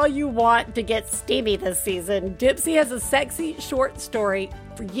matter how you want to get steamy this season, Dipsea has a sexy short story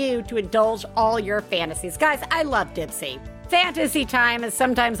for you to indulge all your fantasies. Guys, I love Dipsea. Fantasy time is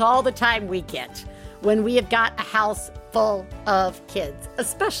sometimes all the time we get when we have got a house full of kids,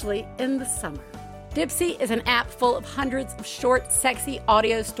 especially in the summer. Dipsea is an app full of hundreds of short, sexy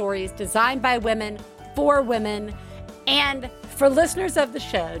audio stories designed by women, for women, and for listeners of the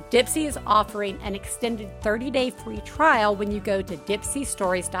show, Dipsea is offering an extended 30-day free trial when you go to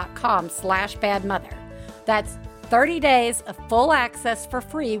dipseastories.com/badmother. That's 30 days of full access for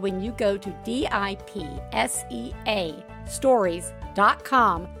free when you go to DIPSEA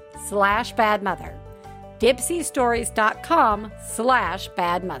stories.com/badmother.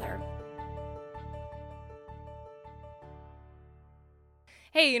 dipseastories.com/badmother.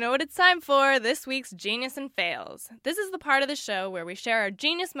 Hey, you know what it's time for? This week's Genius and Fails. This is the part of the show where we share our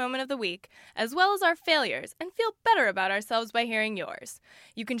genius moment of the week, as well as our failures, and feel better about ourselves by hearing yours.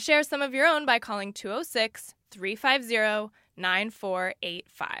 You can share some of your own by calling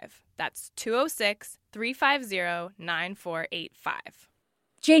 206-350-9485. That's 206-350-9485.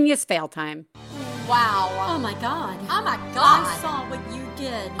 Genius fail time. Wow. Oh my God. Oh my God. I saw what you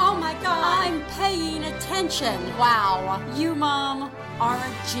did. Oh my God. I'm paying attention. Wow. You, Mom, are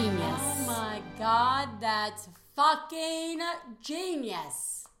a genius. Oh my God, that's fucking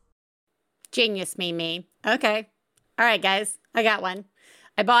genius. Genius me. Okay. All right, guys. I got one.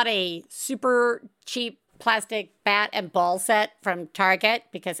 I bought a super cheap plastic bat and ball set from Target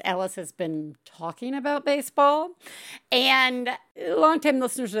because Ellis has been talking about baseball. And longtime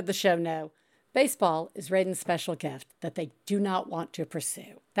listeners of the show know baseball is Raiden's special gift that they do not want to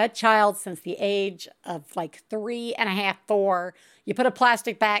pursue. That child, since the age of like 3.5, 4, you put a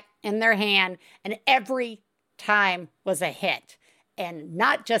plastic bat in their hand and every time was a hit. and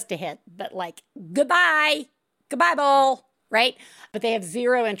not just a hit, but like, goodbye ball, right? But they have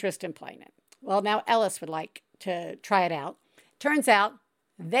zero interest in playing it. Well, now Ellis would like to try it out. Turns out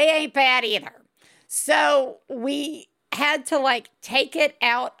they ain't bad either. So we had to like take it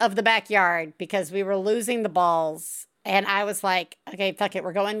out of the backyard because we were losing the balls. And I was like, okay, fuck it.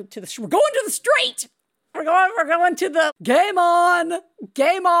 We're going to the street. We're going to the game on,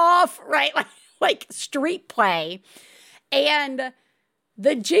 game off, right? Like street play. And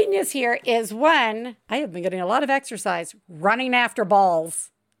the genius here is, one, I have been getting a lot of exercise running after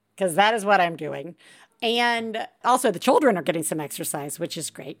balls because that is what I'm doing. And also the children are getting some exercise, which is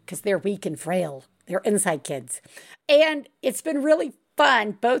great because they're weak and frail. They're inside kids. And it's been really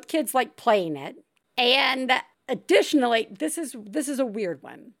fun. Both kids like playing it. And additionally, this is a weird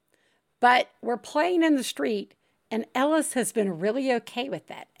one, but we're playing in the street and Ellis has been really okay with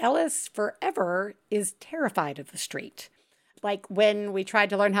that. Ellis forever is terrified of the street. Like when we tried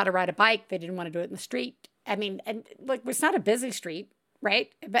to learn how to ride a bike, they didn't want to do it in the street. I mean, and like it's not a busy street,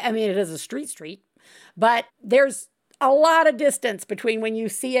 right? But I mean, it is a street, but there's a lot of distance between when you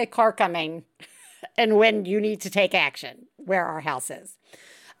see a car coming and when you need to take action where our house is.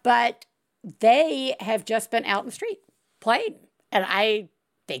 But they have just been out in the street playing. And I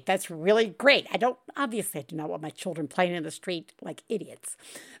think that's really great. I do not want my children playing in the street like idiots.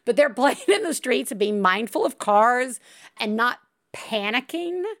 But they're playing in the streets and being mindful of cars and not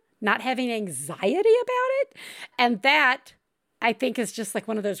panicking, not having anxiety about it. And that, I think, is just like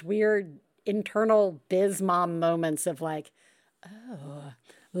one of those weird internal biz mom moments of like, oh,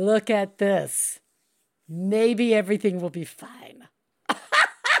 look at this. Maybe everything will be fine.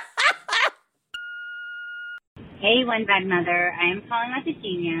 Hey, One Bad Mother. I am calling with a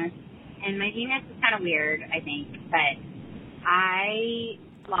genius, and my genius is kind of weird, I think, but I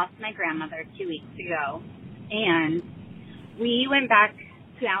lost my grandmother 2 weeks ago, and we went back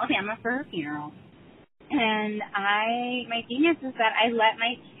to Alabama for her funeral, and my genius is that I let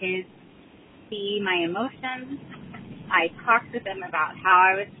my kids see my emotions. I talked with them about how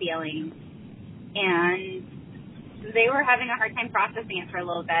I was feeling, and they were having a hard time processing it for a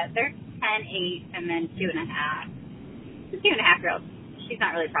little bit. They're 10, 8, and then 2.5. The 2.5-year-old, she's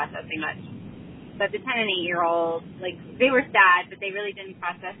not really processing much. But the 10 and 8-year-old, like, they were sad, but they really didn't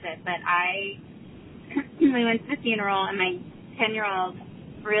process it. But we went to the funeral, and my 10-year-old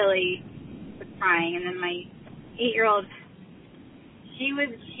really was crying. And then my 8-year-old,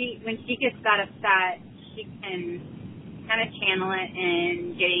 when she gets that upset, she can kind of channel it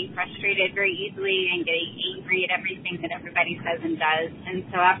in getting frustrated very easily and getting angry at everything that everybody says and does. And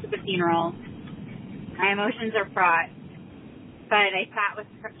so after the funeral, my emotions are fraught. But I sat with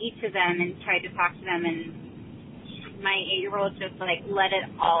each of them and tried to talk to them, and my 8-year-old just like let it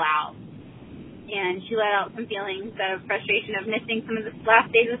all out. And she let out some feelings of frustration of missing some of the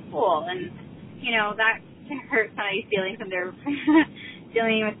last days of school. And, you know, that can hurt somebody's feelings when they're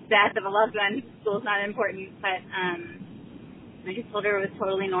dealing with death of a loved one. School's not important, but I just told her it was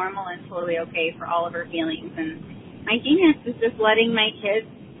totally normal and totally okay for all of her feelings. And my genius is just letting my kids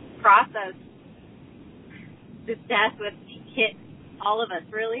process this death, which hit all of us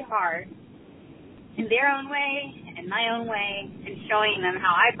really hard in their own way and my own way, and showing them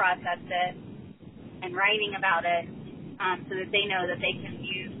how I processed it and writing about it so that they know that they can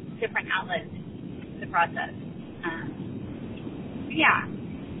use different outlets to process. Yeah.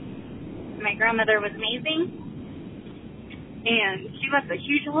 My grandmother was amazing, and she left a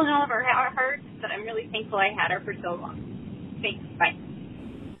huge hole in all of our hearts, but I'm really thankful I had her for so long. Thanks. Bye.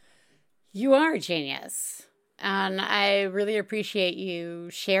 You are a genius. And I really appreciate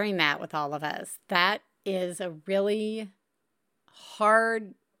you sharing that with all of us. That is a really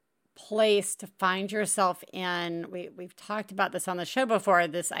hard place to find yourself in. We've talked about this on the show before,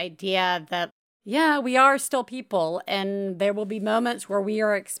 this idea that, yeah, we are still people, and there will be moments where we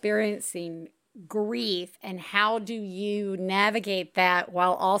are experiencing grief. And how do you navigate that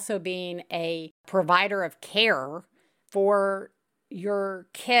while also being a provider of care for your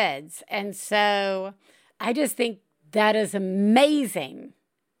kids? And so I just think that is amazing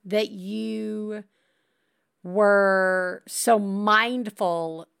that you were so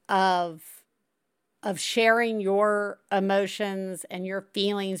mindful of sharing your emotions and your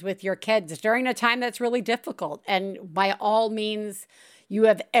feelings with your kids during a time that's really difficult. And by all means, you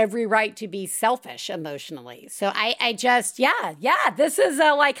have every right to be selfish emotionally. So I just, this is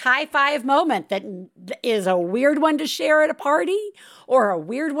a like high five moment that is a weird one to share at a party or a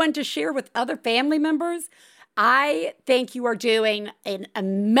weird one to share with other family members. I think you are doing an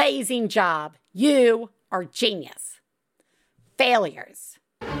amazing job. You are genius. Failures.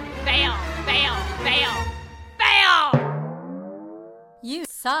 Fail, fail, fail, fail! You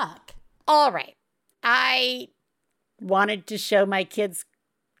suck. All right. I wanted to show my kids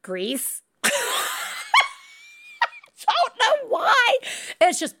Grease. Don't know why.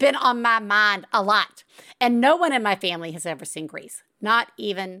 It's just been on my mind a lot. And no one in my family has ever seen Grease, not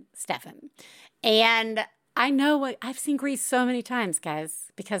even Stefan. And I know I've seen Grease so many times,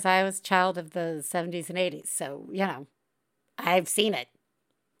 guys, because I was a child of the 70s and 80s. So, I've seen it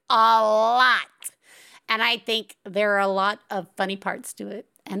a lot. And I think there are a lot of funny parts to it.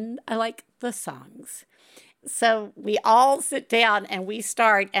 And I like the songs. So we all sit down and we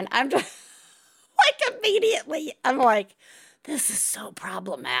start, and I'm just like immediately, I'm like, this is so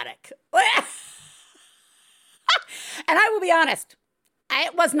problematic. And I will be honest,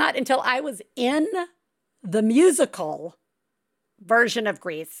 it was not until I was in the musical version of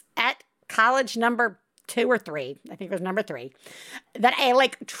Grease at college number 2 or 3, I think it was number 3, that I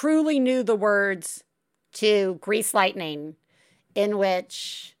truly knew the words to Grease Lightning, in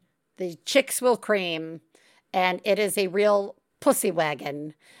which the chicks will cream and it is a real pussy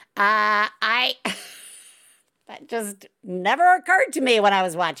wagon. That just never occurred to me when I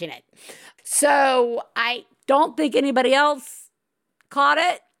was watching it. So I don't think anybody else caught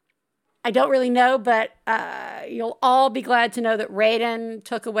it. I don't really know, but you'll all be glad to know that Raiden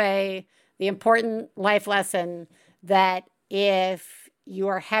took away the important life lesson that if you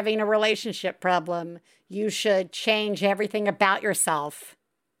are having a relationship problem, you should change everything about yourself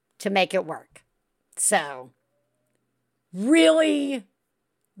to make it work. So, really,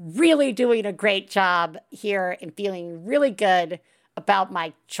 really doing a great job here and feeling really good about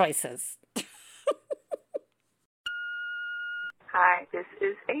my choices. Hi, this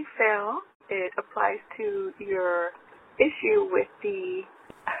is a fail. It applies to your issue with the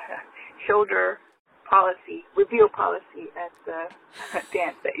shoulder policy, reveal policy at the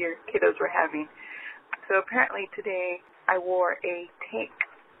dance that your kiddos were having. So apparently today I wore a tank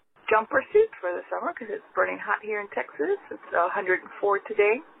jumper suit for the summer because it's burning hot here in Texas. It's 104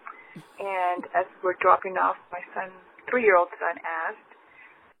 today. And as we're dropping off, my 3-year-old son asked,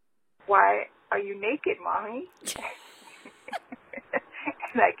 "Why are you naked, Mommy?"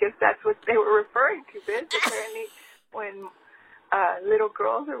 And I guess that's what they were referring to, Biz. Apparently when little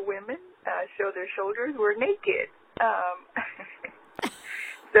girls or women show their shoulders, we're naked.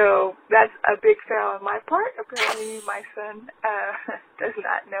 So that's a big fail on my part. Apparently my son does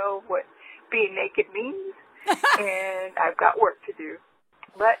not know what being naked means, and I've got work to do.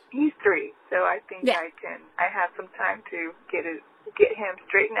 But he's 3, so I think I have some time to get him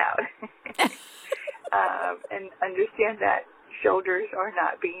straightened out and understand that shoulders are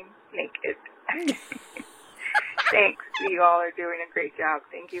not being naked. Thanks. You all are doing a great job.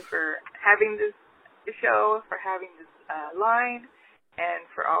 Thank you for having this show, for having this line, and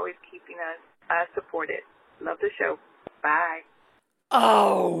for always keeping us supported. Love the show. Bye.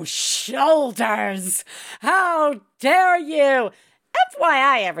 Oh, shoulders! How dare you!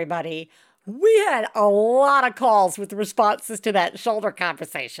 FYI, everybody, we had a lot of calls with responses to that shoulder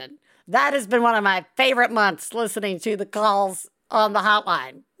conversation. That has been one of my favorite months, listening to the calls on the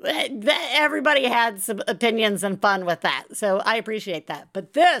hotline. Everybody had some opinions and fun with that, so I appreciate that.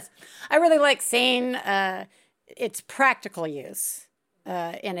 But this, I really like seeing its practical use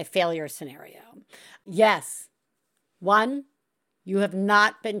in a failure scenario. Yes, 1, you have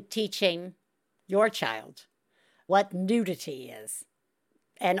not been teaching your child what nudity is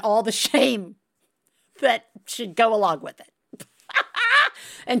and all the shame that should go along with it.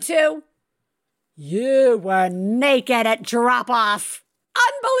 And 2, you were naked at drop-off.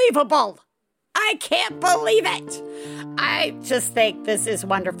 Unbelievable. I can't believe it. I just think this is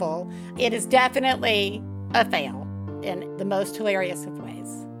wonderful. It is definitely a fail in the most hilarious of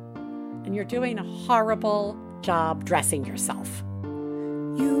ways. And you're doing a horrible job dressing yourself.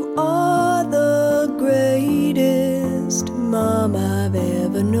 You are the greatest mom I've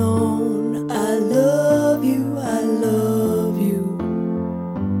ever known. I love you, I love you.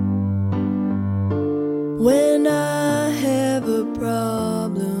 When I have a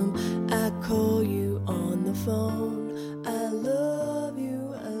problem, I call you on the phone. I love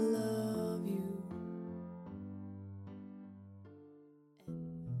you, I love you.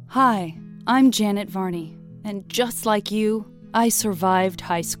 Hi, I'm Janet Varney, and just like you, I survived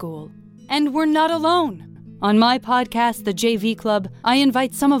high school. And we're not alone. On my podcast, The JV Club, I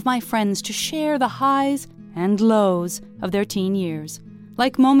invite some of my friends to share the highs and lows of their teen years.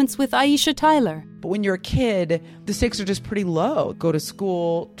 like moments with Aisha Tyler. But when you're a kid, the stakes are just pretty low. Go to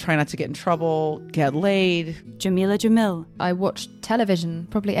school, try not to get in trouble, get laid. Jamila Jamil. I watched television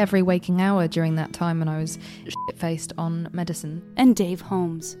probably every waking hour during that time when I was shit-faced on medicine. And Dave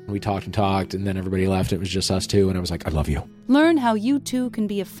Holmes. We talked, and then everybody left. It was just us two, and I was like, I love you. Learn how you too can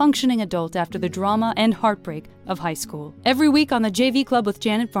be a functioning adult after the drama and heartbreak of high school. Every week on the JV Club with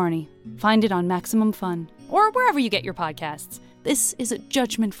Janet Varney. Find it on Maximum Fun or wherever you get your podcasts. This is a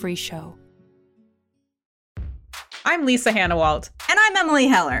judgment-free show. I'm Lisa Hannawalt. And I'm Emily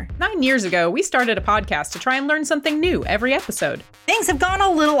Heller. 9 years ago, we started a podcast to try and learn something new every episode. Things have gone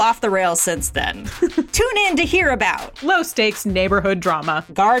a little off the rails since then. Tune in to hear about low-stakes neighborhood drama,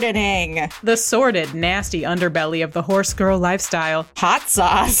 gardening, the sordid, nasty underbelly of the horse girl lifestyle, hot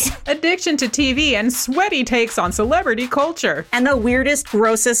sauce, addiction to TV, and sweaty takes on celebrity culture, and the weirdest,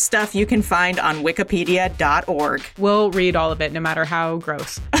 grossest stuff you can find on wikipedia.org. We'll read all of it, no matter how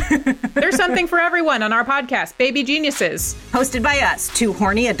gross. There's something for everyone on our podcast, Baby Geniuses. Hosted by us, two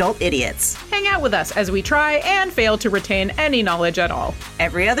horny adult idiots. Hang out with us as we try and fail to retain any knowledge at all.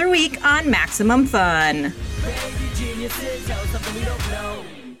 Every other week on Maximum Fun.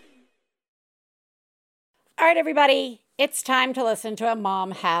 All right, everybody, it's time to listen to a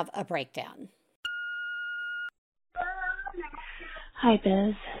mom have a breakdown. Hi,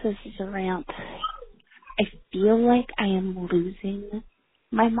 Biz. This is a rant. I feel like I am losing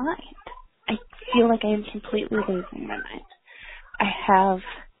my mind. I feel like I am completely losing my mind. I have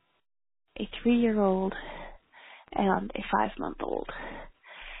a 3-year-old and a 5-month-old.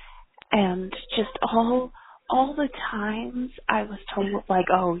 And just all the times I was told, like,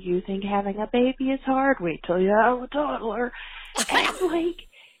 oh, you think having a baby is hard? Wait till you have a toddler. And, like,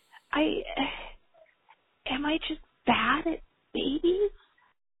 am I just bad at babies?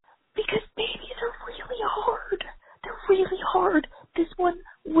 Because babies are really hard. They're really hard. This one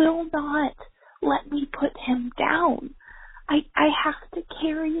will not let me put him down. I have to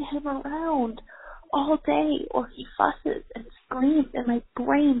carry him around all day or he fusses and screams and my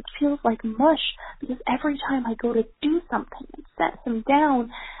brain feels like mush because every time I go to do something and set him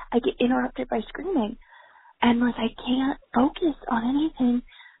down, I get interrupted by screaming. And like I can't focus on anything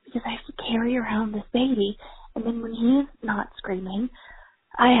because I have to carry around this baby. And then when he's not screaming,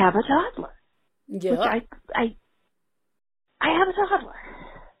 I have a toddler. Yeah. Which I have a toddler.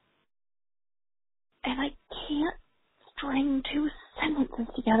 And I can't string 2 sentences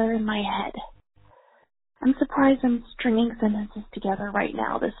together in my head. I'm surprised I'm stringing sentences together right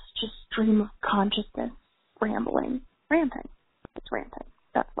now. This just stream of consciousness ranting. It's ranting.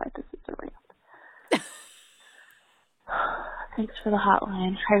 That's why this is a rant. Thanks for the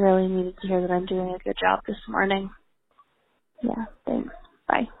hotline. I really needed to hear that I'm doing a good job this morning. Yeah, thanks.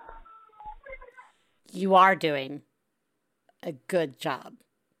 Bye. You are doing a good job.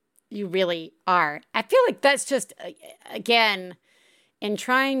 You really are. I feel like that's just, again, in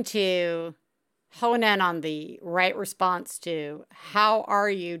trying to hone in on the right response to how are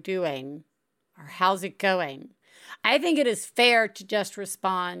you doing or how's it going, I think it is fair to just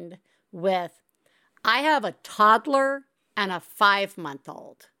respond with, I have a toddler and a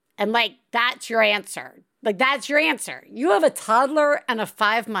 5-month-old. And like, that's your answer. Like, that's your answer. You have a toddler and a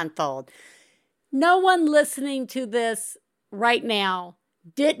 5-month-old. No one listening to this right now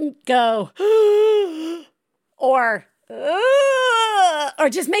didn't go, or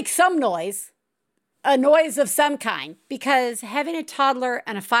just make some noise, a noise of some kind, because having a toddler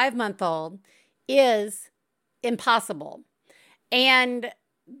and a 5-month-old is impossible. And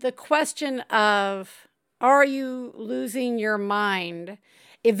the question of, are you losing your mind?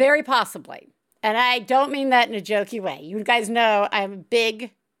 It very possibly. And I don't mean that in a jokey way. You guys know I'm a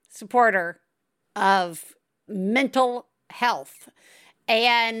big supporter of mental health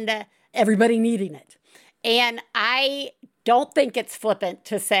and everybody needing it. And I don't think it's flippant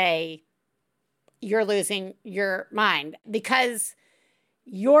to say you're losing your mind, because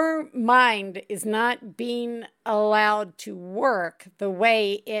your mind is not being allowed to work the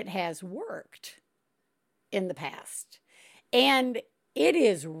way it has worked in the past. And it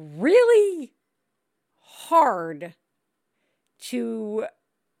is really hard to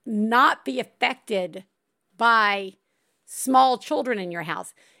not be affected by small children in your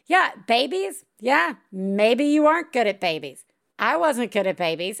house. Yeah, babies. Yeah, maybe you aren't good at babies. I wasn't good at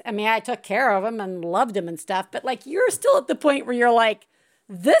babies. I mean, I took care of them and loved them and stuff, but like, you're still at the point where you're like,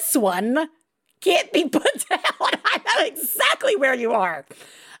 this one can't be put down. I know exactly where you are.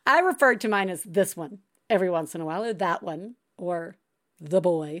 I refer to mine as this one every once in a while, or that one, or the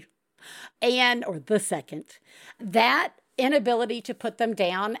boy, or the second. That inability to put them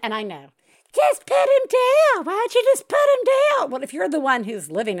down, and I know, just put him down. Why don't you just put him down? Well, if you're the one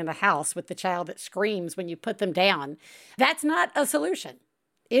who's living in the house with the child that screams when you put them down, that's not a solution.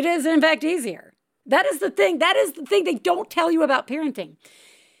 It is, in fact, easier. That is the thing. That is the thing they don't tell you about parenting.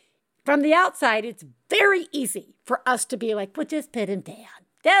 From the outside, it's very easy for us to be like, well, just put him down.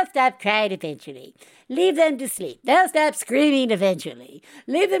 They'll stop crying eventually. Leave them to sleep. They'll stop screaming eventually.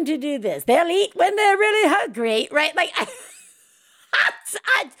 Leave them to do this. They'll eat when they're really hungry, right? Like,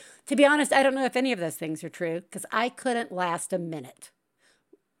 to be honest, I don't know if any of those things are true because I couldn't last a minute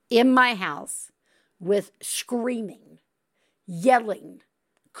in my house with screaming, yelling,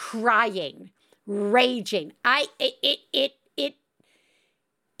 crying, raging.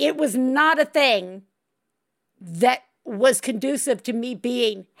 It was not a thing that was conducive to me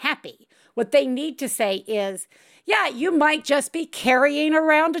being happy. What they need to say is, yeah, you might just be carrying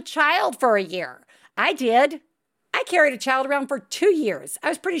around a child for a year. I did. I carried a child around for 2 years. I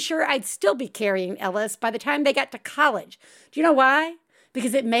was pretty sure I'd still be carrying Ellis by the time they got to college. Do you know why?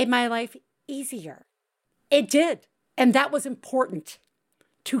 Because it made my life easier. It did. And that was important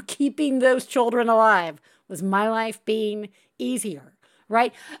to keeping those children alive, was my life being easier,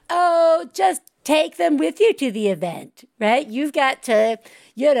 right? Oh, just take them with you to the event, right? You've got to,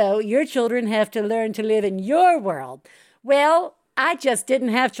 your children have to learn to live in your world. Well, I just didn't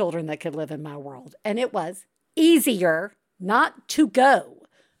have children that could live in my world. And it was easier not to go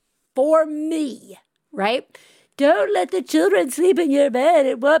for me, right? Don't let the children sleep in your bed.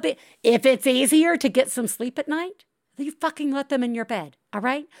 It won't be. If it's easier to get some sleep at night, then you fucking let them in your bed, all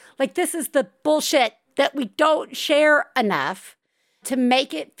right? Like, this is the bullshit that we don't share enough to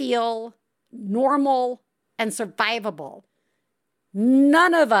make it feel normal and survivable.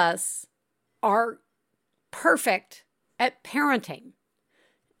 None of us are perfect at parenting.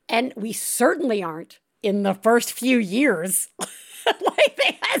 And we certainly aren't in the first few years.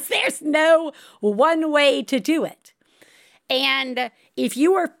 There's no one way to do it. And if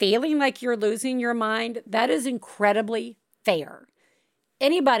you are feeling like you're losing your mind, that is incredibly fair.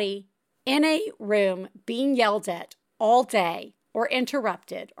 Anybody in a room being yelled at all day or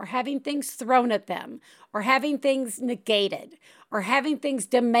interrupted or having things thrown at them or having things negated or having things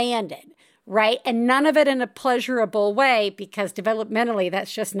demanded, right? And none of it in a pleasurable way, because developmentally,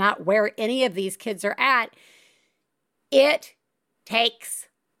 that's just not where any of these kids are at. It takes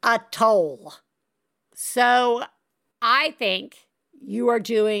a toll. So I think you are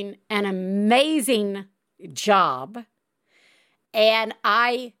doing an amazing job, and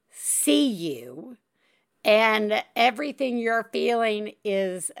I see you, and everything you're feeling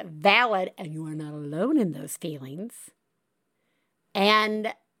is valid, and you are not alone in those feelings.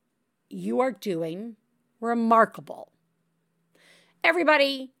 And you are doing remarkable.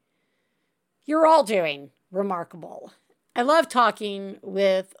 Everybody, you're all doing remarkable. I love talking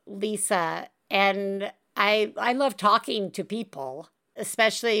with Lisa, and I love talking to people,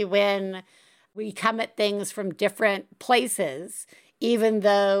 especially when we come at things from different places, even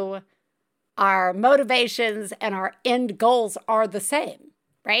though our motivations and our end goals are the same,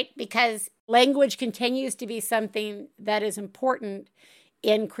 right? Because language continues to be something that is important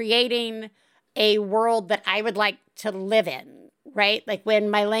in creating a world that I would like to live in, right? Like,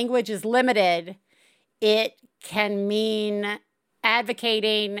 when my language is limited, it can mean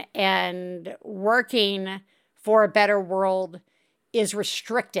advocating and working for a better world is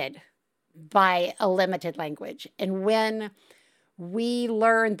restricted by a limited language. And when we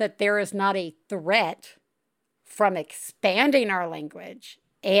learn that there is not a threat from expanding our language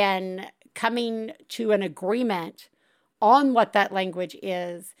and coming to an agreement on what that language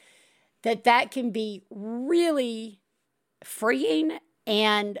is, that can be really freeing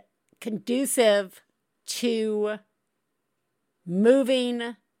and conducive to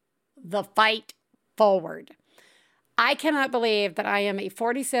moving the fight forward. I cannot believe that I am a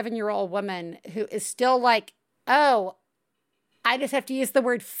 47-year-old woman who is still like, oh, I just have to use the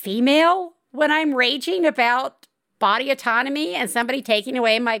word female when I'm raging about body autonomy and somebody taking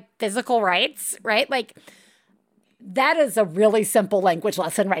away my physical rights, right? Like, that is a really simple language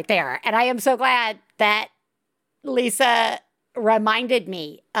lesson right there. And I am so glad that Lisa reminded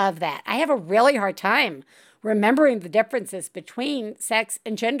me of that. I have a really hard time remembering the differences between sex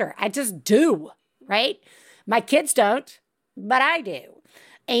and gender. I just do, right? My kids don't, but I do.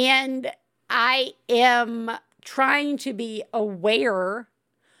 And I am trying to be aware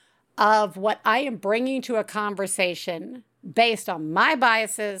of what I am bringing to a conversation based on my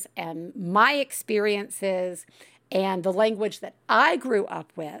biases and my experiences and the language that I grew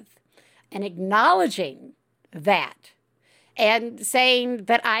up with, and acknowledging that and saying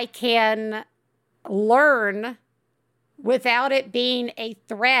that I can learn without it being a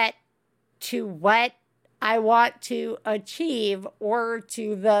threat to what I want to achieve or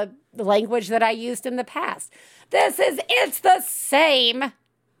to the language that I used in the past. It's the same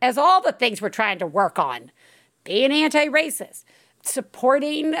as all the things we're trying to work on. Being anti-racist,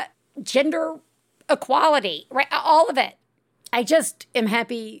 supporting gender equality, right? All of it. I just am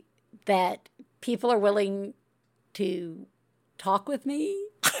happy that people are willing to talk with me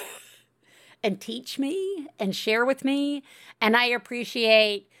and teach me and share with me. And I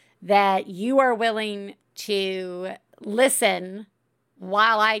appreciate that you are willing to listen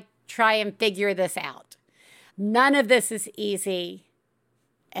while I try and figure this out. None of this is easy.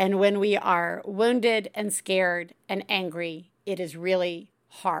 And when we are wounded and scared and angry, it is really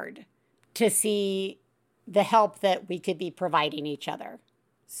hard to see the help that we could be providing each other.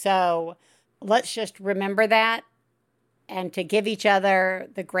 So let's just remember that and to give each other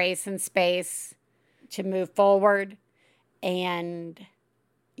the grace and space to move forward. And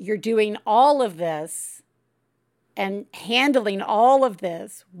you're doing all of this and handling all of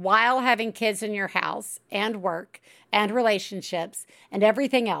this while having kids in your house and work and relationships and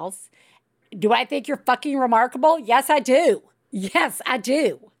everything else. Do I think you're fucking remarkable? Yes, I do. Yes, I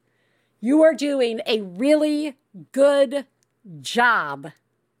do. You are doing a really good job.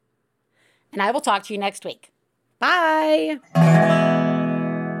 And I will talk to you next week. Bye.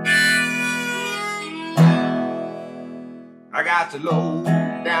 I got to low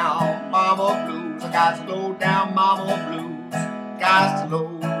down mama blues. I got to low down mama blues. Got to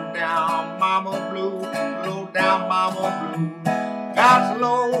low down mama blues. Low down mama blues. Got to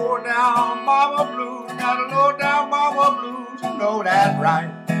low down mama blues. Got to low down mama blues. You know that's right.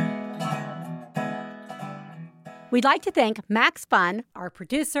 We'd like to thank Max Fun, our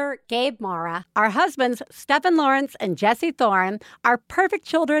producer, Gabe Mara, our husbands, Stephen Lawrence and Jesse Thorne, our perfect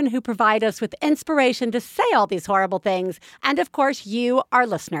children who provide us with inspiration to say all these horrible things, and of course, you, our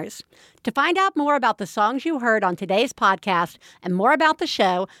listeners. To find out more about the songs you heard on today's podcast and more about the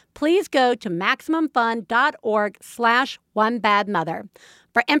show, please go to MaximumFun.org/OneBadMother.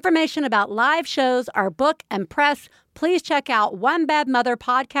 For information about live shows, our book, and press, please check out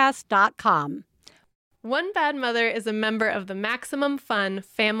OneBadMotherPodcast.com. One Bad Mother is a member of the Maximum Fun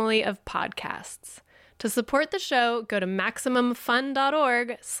family of podcasts. To support the show, go to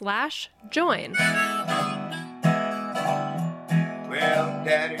MaximumFun.org/join. Well,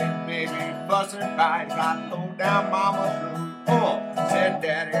 Daddy and baby fussing fight, got low down mama blue. Oh, said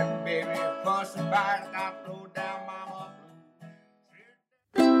Daddy and baby fussing fight, got low down mama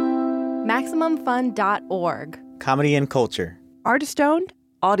blue. MaximumFun.org. Comedy and culture. Artist owned.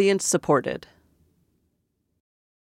 Audience supported.